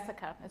 It's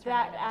Jessica. Is her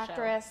That name in the show.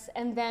 actress,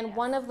 and then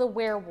one of the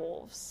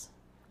werewolves.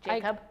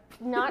 Jacob.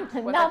 Not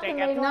Was Not it the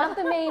Jacob? main not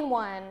the main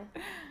one,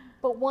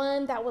 but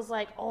one that was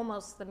like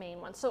almost the main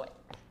one. So it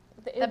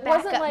The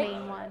wasn't backup like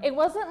main one. it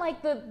wasn't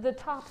like the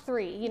top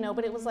three, you know,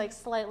 but it was like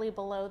slightly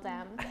below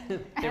them. They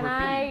And were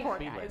I-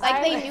 B list.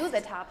 Like they knew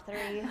the top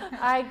three.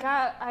 I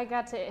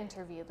got to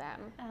interview them.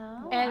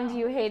 Oh. And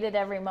you hated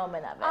every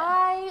moment of it.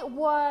 I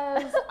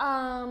was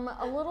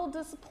a little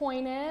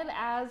disappointed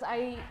as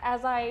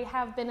I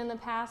have been in the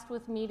past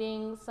with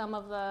meeting some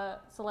of the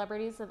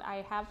celebrities that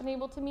I have been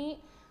able to meet,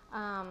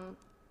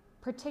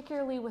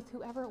 particularly with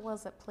whoever it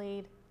was that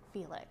played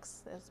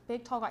Felix, this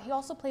big tall guy. He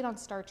also played on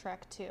Star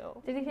Trek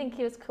too. Did you think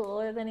he was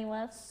cooler than he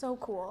was? So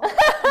cool,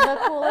 the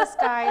coolest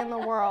guy in the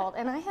world,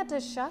 and I had to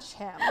shush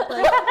him.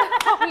 Like,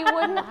 he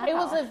wouldn't. It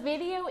was a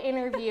video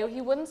interview. He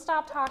wouldn't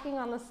stop talking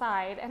on the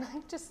side, and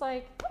I'm just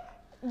like,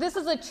 this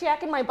is a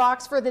check in my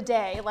box for the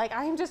day. Like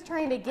I'm just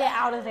trying to get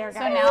out of there, So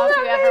guys. now, if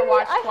you ever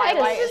watch I had to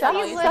Twilight, it's shut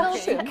always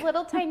these something.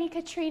 little tiny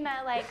Katrina,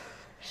 like,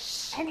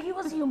 And he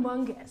was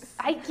humongous.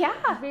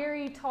 yeah.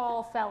 Very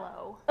tall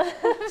fellow.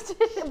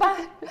 But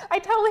I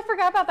totally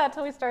forgot about that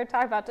till we started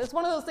talking about it. It's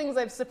one of those things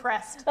I've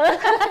suppressed.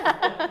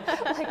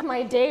 Like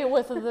my day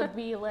with the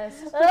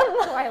B-list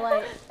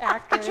Twilight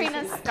actors.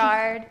 Katrina's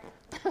scarred.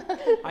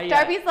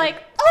 Darby's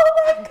like,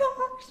 oh my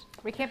gosh,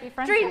 We can't be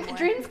friends anymore.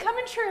 dreams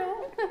coming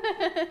true.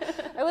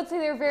 I would say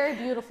they're very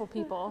beautiful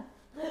people.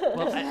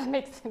 Well, If that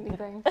makes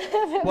anything.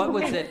 what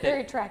was it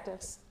Very that,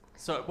 attractive.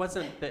 so it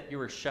wasn't that you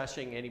were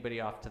shushing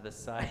anybody off to the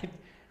side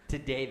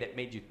today that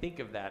made you think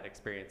of that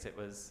experience. It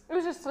was, It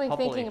was just like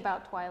Hopefully. thinking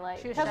about Twilight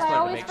She was because just I wanted to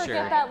always make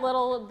forget sure. that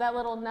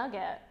little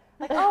nugget.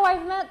 Like, oh,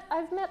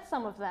 I've met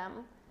some of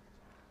them,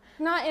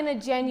 not in a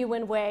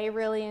genuine way,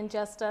 really, in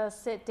just a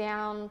sit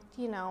down,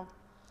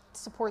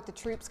 support the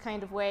troops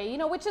kind of way,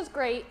 which is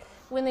great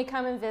when they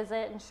come and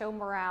visit and show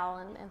morale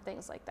and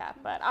things like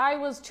that. But I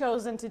was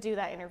chosen to do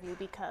that interview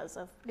because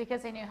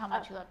Because they knew how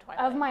much you loved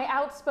Twilight. of my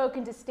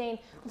outspoken disdain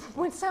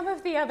when some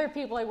of the other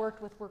people I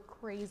worked with were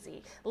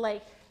crazy,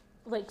 like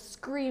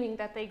screaming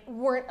that they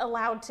weren't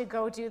allowed to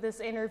go do this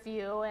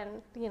interview.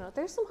 And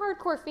there's some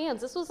hardcore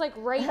fans. This was like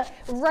right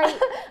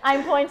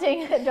I'm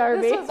pointing at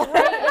Darby. this was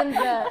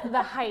right in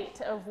the height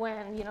of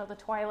when the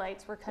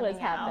Twilights were coming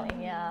was out.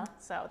 happening, yeah.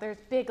 So there's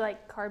big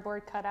like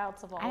cardboard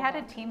cutouts of all I had a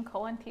of them. Team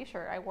Colin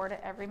t-shirt. I wore it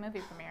at every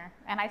movie premiere,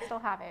 and I still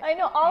have it. I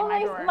know all in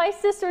my drawer. my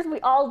sisters, we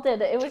all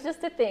did it. It was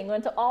just a thing.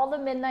 Went to all the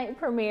midnight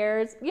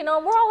premieres. We're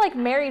all like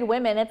married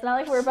women. It's not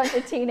like we're a bunch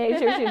of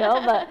teenagers,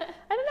 but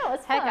I don't know.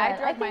 It's Heck, fun. I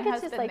drove my think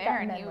it's just husband like there,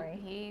 that and memory.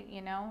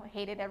 he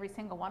hated every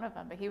single one of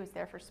them, but he was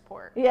there for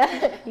support. Yeah,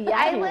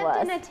 I he lived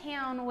was. in a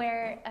town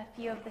where a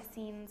few of the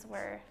scenes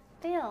were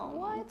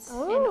filmed in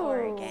Ooh.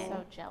 Oregon.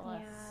 So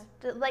jealous.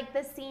 Yeah. Like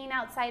the scene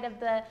outside of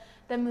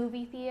the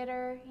movie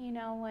theater,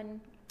 when.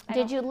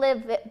 Did you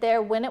live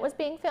there when it was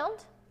being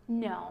filmed?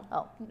 No.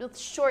 Oh.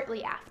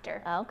 Shortly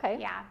after. Okay.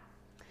 Yeah.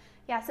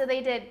 Yeah, so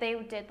they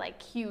did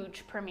like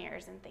huge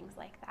premieres and things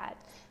like that.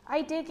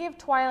 I did give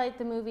Twilight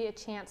the movie a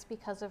chance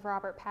because of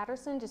Robert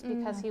Pattinson, just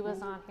because he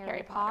was on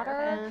Harry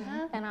Potter.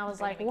 And I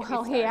was like,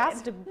 well, he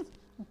has to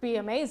be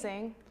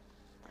amazing.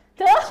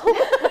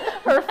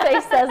 Her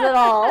face says it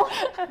all.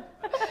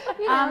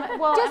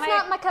 Well, just and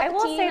not my cup I of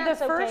will tea, say and the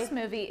that's first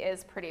okay. movie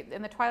is pretty.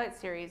 In the Twilight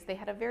series, they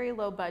had a very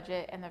low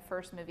budget, and the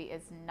first movie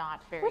is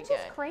not very Which good.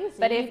 is crazy.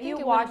 But You'd if think you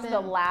it watch would've the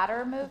been-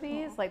 latter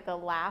movies, like the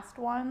last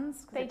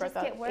ones, 'cause They brought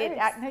just get worse. It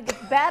gets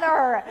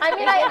better. I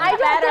mean, I don't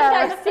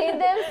think I've seen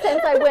them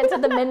since I went to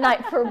the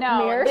midnight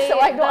premiere, so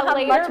I don't the have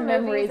later much movies,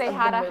 memories. They of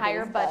had the a higher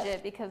movies, but-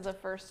 budget because the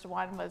first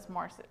one was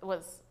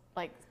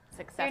like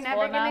successful You're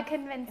never enough.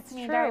 gonna convince It's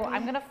me, true. Darby.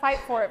 I'm gonna fight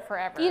for it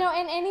forever.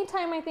 And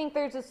anytime I think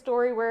there's a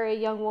story where a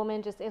young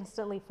woman just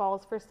instantly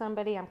falls for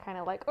somebody, I'm kind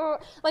of like, oh,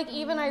 like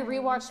even I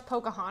rewatched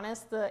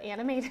Pocahontas, the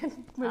animated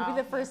movie,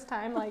 the first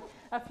time, like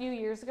a few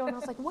years ago, and I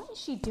was like, what is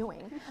she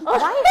doing?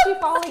 Why is she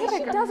falling?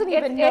 She doesn't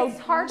even know. It's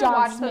hard John to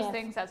watch Smith. those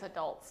things as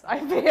adults, I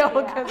feel,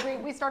 because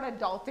we start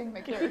adulting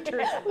the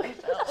characters in the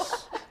show.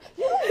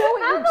 You don't know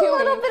what Have a you're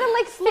little doing. bit of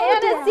like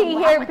fantasy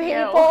down, here, with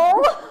you.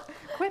 people.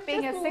 Quit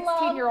being a Just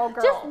 16-year-old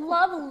girl. Just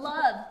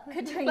love,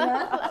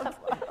 Katrina.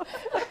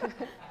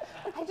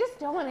 I just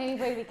don't want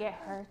anybody to get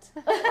hurt.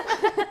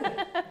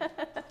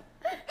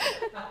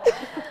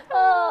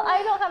 Oh,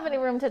 I don't have any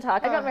room to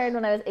talk. I got married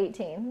when I was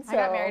 18. So, I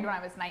got married when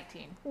I was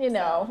 19.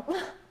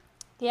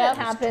 That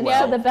happened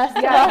 12. for the best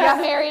of I us.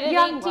 got married at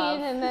Young 18 love.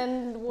 and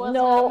then was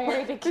No. not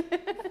married again.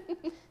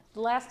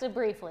 Lasted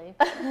briefly.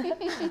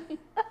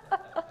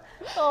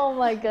 Oh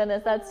my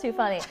goodness, that's too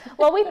funny.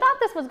 Well, we thought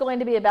this was going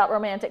to be about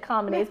romantic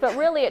comedies, but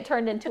really it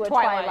turned into a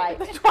Twilight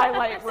The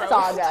Twilight roast.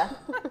 saga.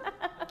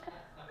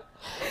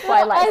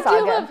 Twilight I saga.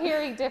 do love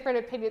hearing different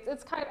opinions.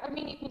 It's kind of,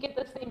 you can get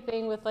the same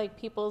thing with like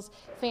people's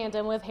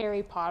fandom with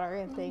Harry Potter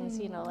and things,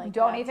 like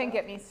Don't that, even so.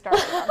 get me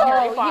started on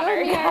Harry Oh, Potter.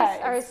 you and me guys.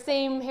 are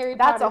same Harry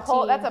That's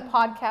Potter that's team. a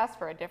podcast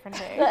for a different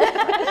day.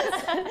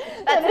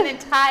 That's an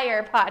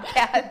entire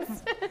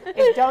podcast.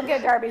 Don't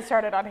get Darby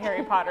started on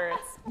Harry Potter.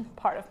 It's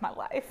part of my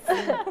life.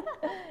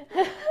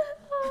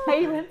 I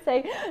even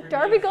say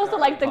Darby goes to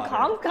like the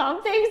com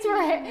things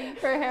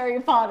for Harry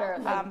Potter.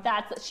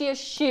 Like she has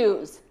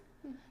shoes.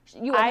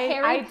 You have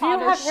Harry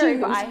Potter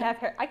shoes.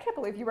 I can't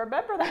believe you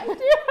remember that. You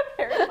have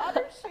Harry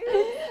Potter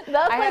shoes.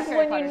 That's I have like Harry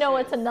when Potter you know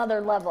shoes. it's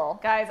another level.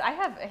 Guys, I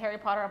have Harry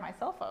Potter on my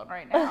cell phone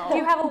right now. Do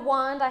you have a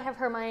wand? I have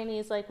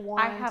Hermione's like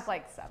wand. I have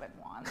like 7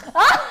 wands.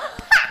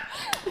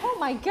 Oh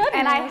my goodness.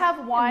 And I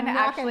have one I'm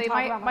not gonna actually.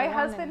 talk about My wand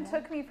husband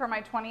anymore. took me for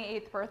my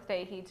 28th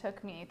birthday. He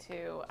took me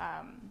to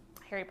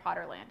Harry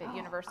Potter Land at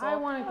Universal. I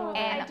wanna go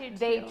there. And I do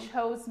they too.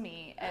 chose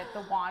me at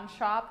the wand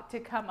shop to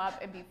come up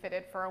and be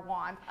fitted for a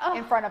wand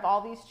in front of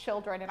all these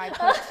children. And I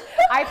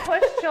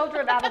pushed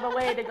children out of the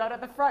way to go to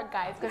the front,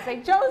 guys, because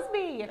they chose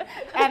me.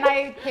 And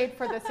I paid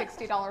for the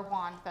 $60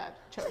 wand that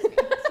chose me.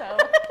 So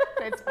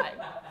it's fine.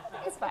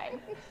 It's fine.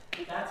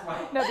 That's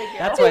why. No big deal.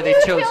 That's why they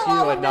chose Feel all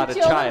you of and the not a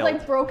children's, child.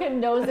 like broken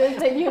noses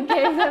that you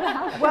gave them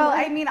out. Well,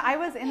 I mean, I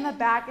was in the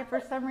back, and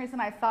for some reason,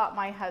 I thought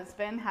my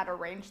husband had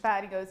arranged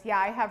that. He goes, "Yeah,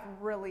 I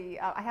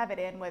have it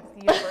in with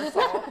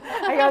Universal."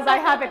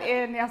 I have it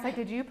in. And I was like,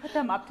 "Did you put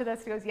them up to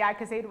this?" He goes, "Yeah,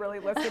 because they'd really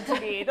listen to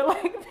me to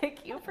like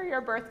pick you for your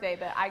birthday."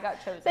 But I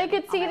got chosen. They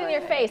could see on it in my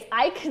your birthday. face.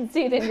 I could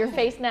see it in your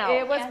face now.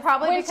 It was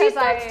probably when because she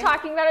starts I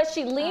talking about it,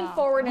 she leaned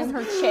forward in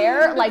her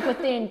chair, like with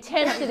the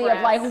intensity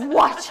of like,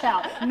 watch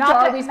out.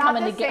 Not Darby's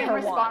coming the to get same her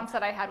response wand.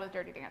 that I had with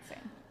Dirty Dancing.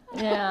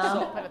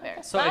 Yeah. Put it there.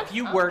 So if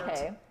you worked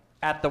okay.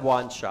 at the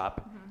wand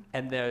shop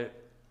and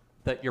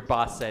your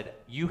boss said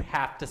you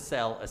have to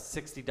sell a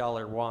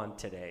 $60 wand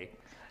today,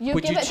 You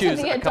would give you it to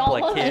choose the a couple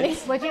adult of woman.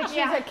 kids? Would you choose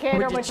a kid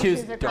Would or you would choose you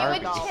choose a Darby?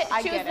 You girl? would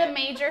I choose get the it.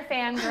 major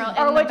fangirl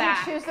Or in the would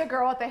back. you choose the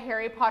girl with the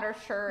Harry Potter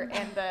shirt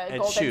and the And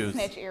golden shoes.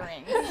 snitch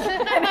earrings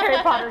and Harry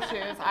Potter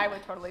shoes? I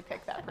would totally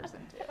pick that person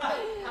too.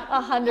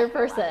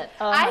 100%.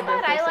 I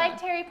thought I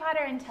liked Harry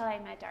Potter until I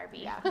met Darby.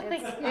 Yeah,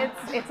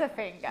 it's a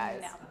thing,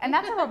 guys. And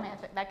that's a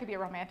romantic. That could be a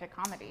romantic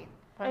comedy.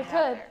 Put It out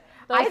could. there.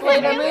 Those think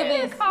later it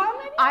is. movies.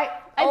 Comedy? I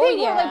Oh,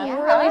 think yeah. we're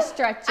like really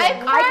stretching.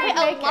 I cry could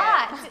make a it.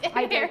 lot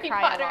I in did Harry cry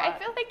a Potter. I lot.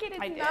 feel like it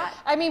I is did. not.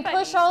 I mean, funny.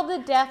 push all the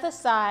death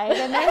aside,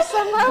 and there's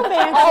some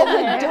romance All in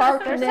the there.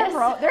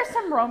 darkness. There's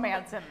some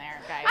romance in there,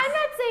 guys. I'm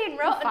not saying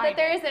that find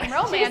there it. isn't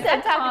romance. She said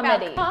I'm talking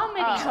comedy. about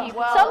comedy.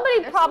 Well, Somebody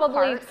there's some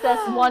probably parts.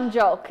 says one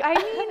joke. I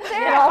mean,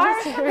 there In all are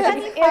the some series.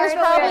 funny There's parts.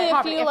 probably a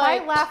comedy. few, If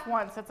like- I laugh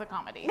once, it's a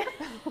comedy.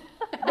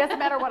 Doesn't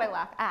matter what I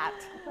laugh at.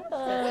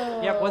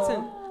 Yeah, wasn't.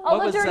 Although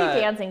What was, Dirty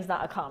Dancing's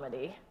not a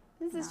comedy.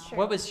 This is true.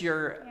 what was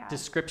your Yeah.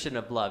 description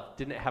of love?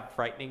 Didn't it have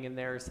frightening in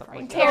there or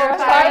something like that?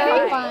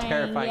 Terrifying.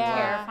 Terrifying yeah. love.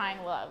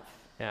 Terrifying love.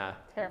 Yeah.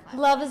 Terrifying.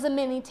 Love is a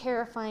mini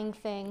terrifying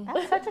thing.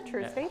 That's such a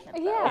true statement.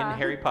 though. Yeah. In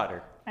Harry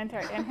Potter. And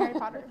Harry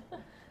Potter.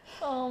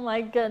 Oh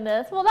my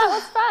goodness. Well, that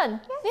was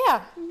fun.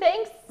 Yeah.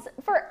 Thanks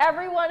for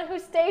everyone who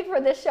stayed for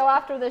this show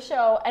after the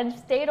show and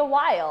stayed a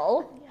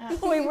while.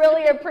 We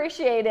really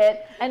appreciate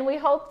it. And we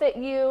hope that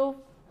you,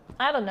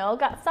 I don't know,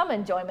 got some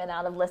enjoyment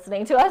out of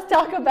listening to us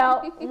talk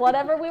about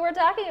whatever we were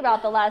talking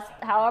about the last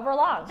however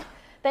long.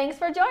 Thanks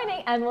for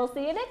joining, and we'll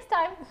see you next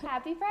time.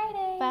 Happy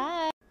Friday.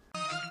 Bye.